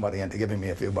talk somebody into giving me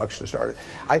a few bucks to start it.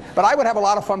 But I would have a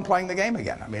lot of fun playing the game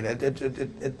again. I mean, it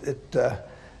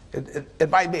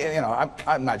might be, you know,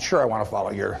 I'm not sure I want to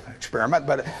follow your experiment,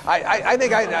 but I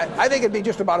think it'd be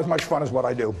just about as much fun as what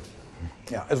I do.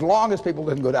 Yeah, as long as people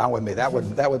didn't go down with me, that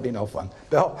would be no fun.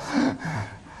 Bill?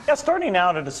 Yeah, starting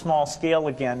out at a small scale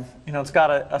again, you know, it's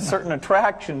got a certain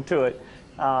attraction to it,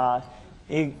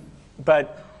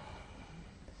 but.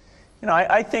 You know,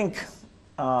 I think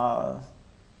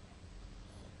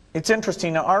it's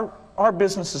interesting. Our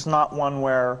business is not one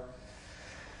where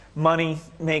money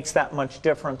makes that much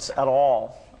difference at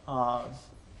all.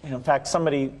 You know, in fact,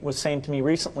 somebody was saying to me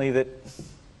recently that,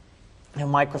 you know,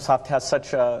 Microsoft has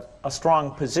such a strong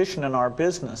position in our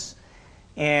business.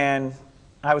 And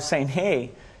I was saying, hey,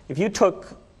 if you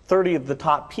took 30 of the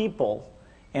top people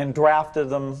and drafted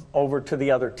them over to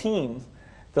the other team,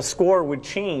 the score would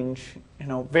change, you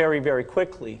know, very, very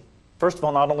quickly. First of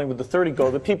all, not only would the 30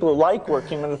 go, the people who like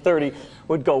working with the 30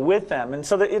 would go with them. And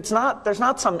so that there's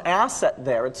not some asset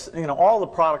there. It's, you know, all the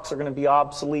products are going to be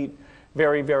obsolete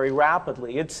very, very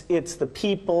rapidly. It's the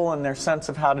people and their sense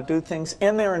of how to do things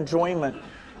and their enjoyment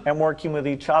and working with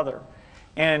each other.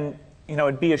 And, you know,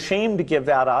 it'd be a shame to give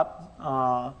that up.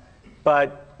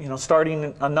 But, you know,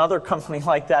 starting another company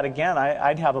like that again,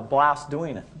 I'd have a blast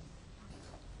doing it.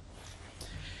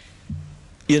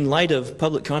 In light of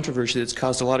public controversy that's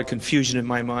caused a lot of confusion in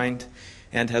my mind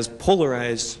and has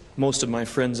polarized most of my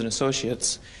friends and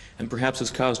associates, and perhaps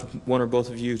has caused one or both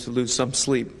of you to lose some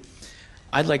sleep,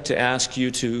 I'd like to ask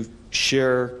you to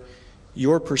share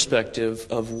your perspective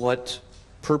of what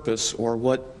purpose or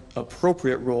what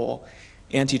appropriate role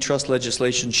antitrust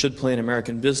legislation should play in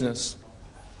American business?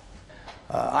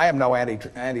 I am no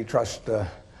antitrust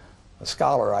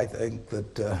scholar. I think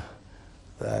that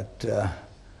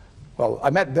well, I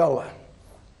met Bill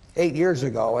 8 years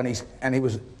ago, and he's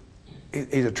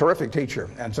a terrific teacher,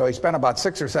 and so he spent about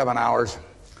 6 or 7 hours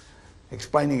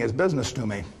explaining his business to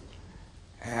me.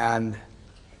 And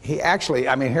he actually,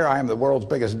 I mean, here I am, the world's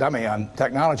biggest dummy on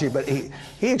technology, but he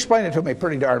explained it to me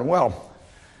pretty darn well.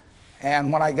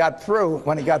 And when he got through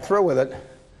with it,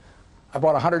 I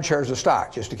bought 100 shares of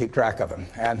stock just to keep track of him.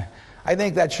 And I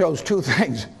think that shows two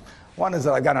things. One is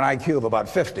that I've got an IQ of about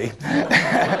 50.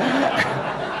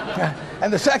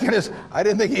 And the second is, I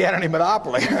didn't think he had any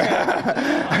monopoly.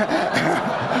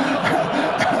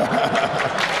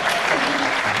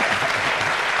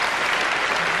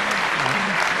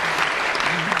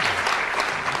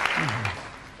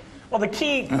 Well, the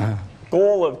key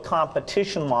goal of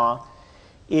competition law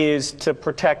is to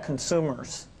protect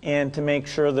consumers and to make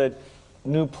sure that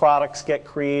new products get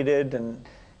created and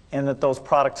that those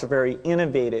products are very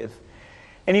innovative.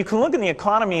 And you can look in the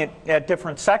economy at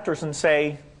different sectors and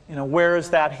say, you know, where is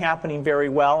that happening very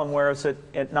well and where is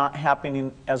it not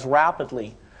happening as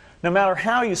rapidly? No matter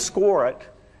how you score it,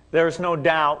 there's no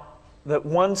doubt that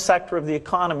one sector of the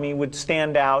economy would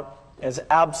stand out as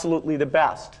absolutely the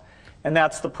best, and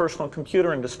that's the personal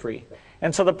computer industry.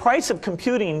 And so the price of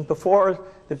computing before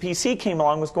the PC came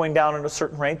along was going down at a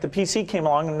certain rate. The PC came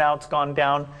along and now it's gone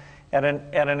down at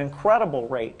an incredible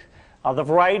rate. The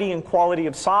variety and quality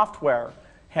of software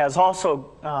has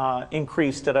also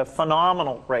increased at a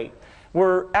phenomenal rate.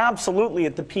 We're absolutely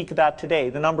at the peak of that today.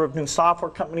 The number of new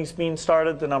software companies being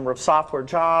started, the number of software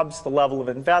jobs, the level of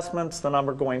investments, the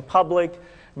number going public.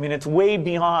 I mean, it's way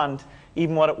beyond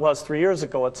even what it was 3 years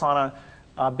ago. It's on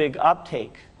a big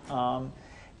uptake.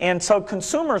 And so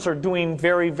consumers are doing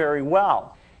very, very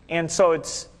well. And so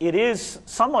it is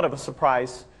somewhat of a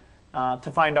surprise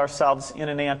to find ourselves in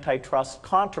an antitrust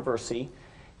controversy.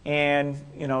 And,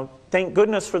 you know, thank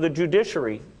goodness for the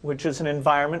judiciary, which is an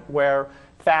environment where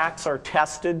facts are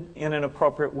tested in an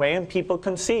appropriate way and people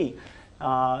can see,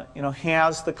 you know,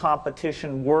 has the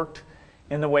competition worked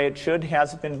in the way it should?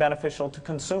 Has it been beneficial to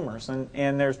consumers?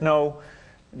 And there's no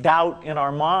doubt in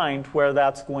our mind where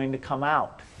that's going to come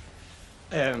out.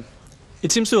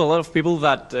 It seems to a lot of people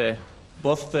that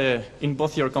in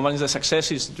both your companies, the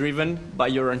success is driven by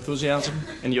your enthusiasm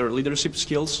and your leadership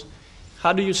skills.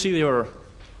 How do you see your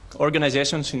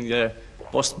organizations in the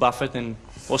post-Buffett and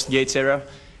post-Gates era,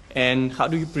 and how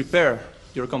do you prepare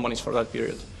your companies for that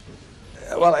period?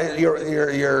 Well,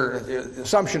 your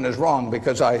assumption is wrong,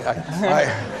 because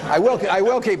I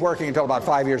will keep working until about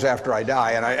 5 years after I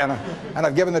die, and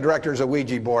I've given the directors a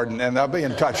Ouija board, and they'll be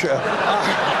in touch.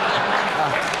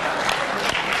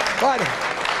 But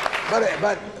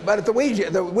the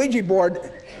Ouija board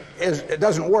it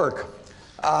doesn't work.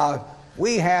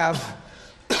 We have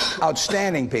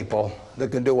outstanding people that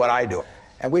can do what I do.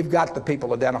 And we've got the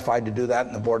people identified to do that,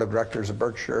 and the board of directors of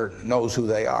Berkshire knows who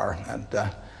they are. And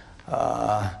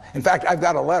in fact, I've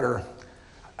got a letter.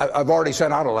 I've already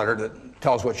sent out a letter that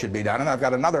tells what should be done, and I've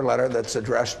got another letter that's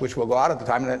addressed, which will go out at the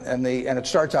time, and it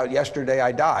starts out, "Yesterday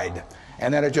I died."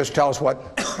 And then it just tells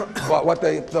what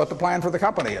the plan for the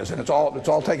company is, and it's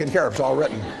all taken care of. It's all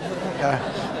written.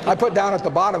 I put down at the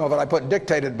bottom of it, I put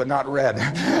dictated but not read.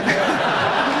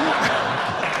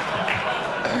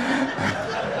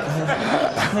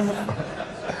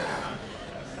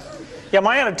 Yeah,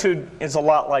 my attitude is a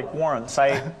lot like Warren's.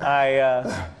 I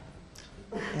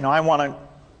want to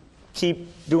keep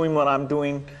doing what I'm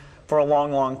doing for a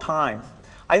long, long time.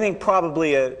 I think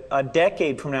probably a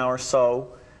decade from now or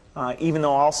so, even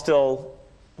though I'll still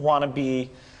want to be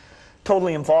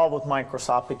totally involved with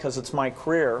Microsoft because it's my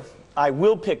career, I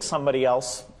will pick somebody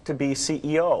else to be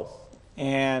CEO.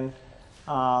 And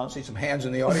see some hands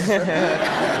in the audience.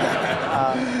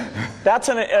 That's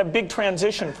a big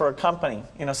transition for a company.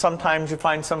 You know, sometimes you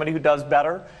find somebody who does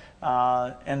better,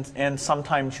 and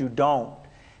sometimes you don't.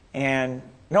 And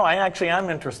no, I actually am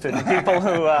interested in people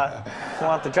who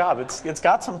want the job. It's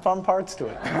got some fun parts to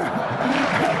it.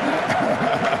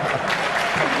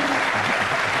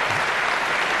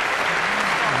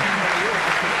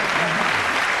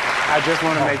 I just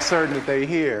want to make certain that they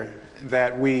hear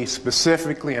that we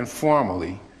specifically and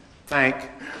formally thank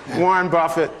Warren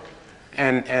Buffett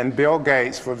and Bill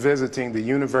Gates for visiting the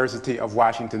University of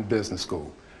Washington Business School.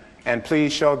 And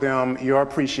please show them your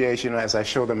appreciation as I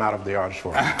show them out of the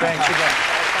auditorium. Thanks again.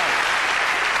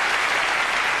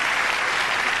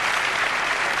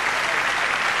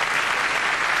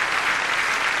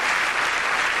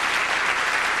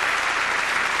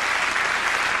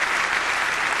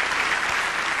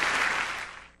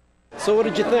 So what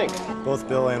did you think? Both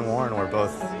Bill and Warren were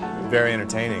both very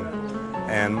entertaining.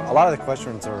 And a lot of the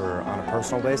questions are on a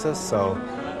personal basis, so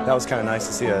that was kind of nice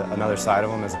to see another side of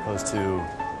them as opposed to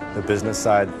the business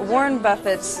side. Warren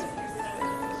Buffett's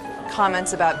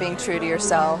comments about being true to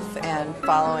yourself and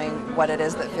following what it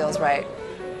is that feels right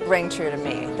ring true to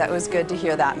me. That was good to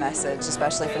hear that message,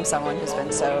 especially from someone who's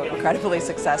been so incredibly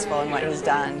successful in what he's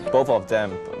done. Both of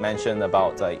them mentioned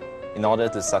about in order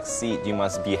to succeed, you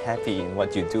must be happy in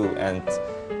what you do, and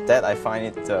that I find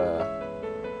it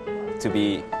to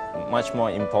be much more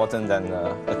important than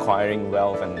acquiring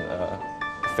wealth and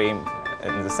fame,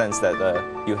 in the sense that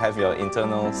you have your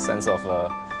internal sense of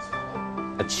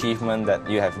achievement, that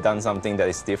you have done something that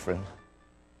is different.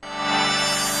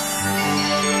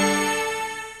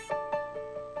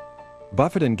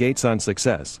 Buffett and Gates on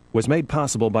Success was made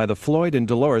possible by the Floyd and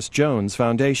Dolores Jones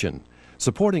Foundation,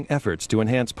 supporting efforts to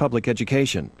enhance public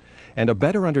education and a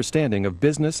better understanding of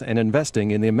business and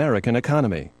investing in the American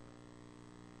economy.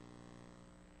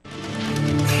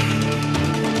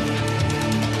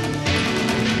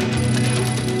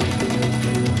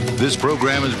 This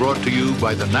program is brought to you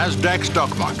by the NASDAQ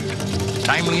stock market.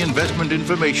 Timely investment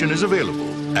information is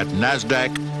available at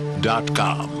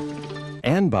NASDAQ.com.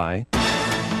 And by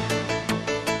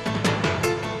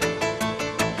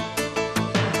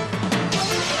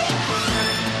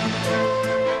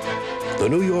the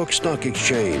New York Stock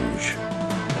Exchange.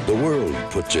 The world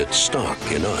puts its stock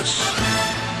in us.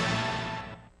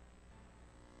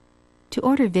 To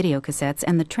order video cassettes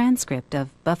and the transcript of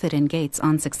Buffett and Gates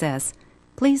on Success,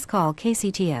 please call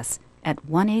KCTS at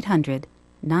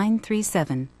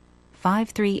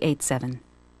 1-800-937-5387.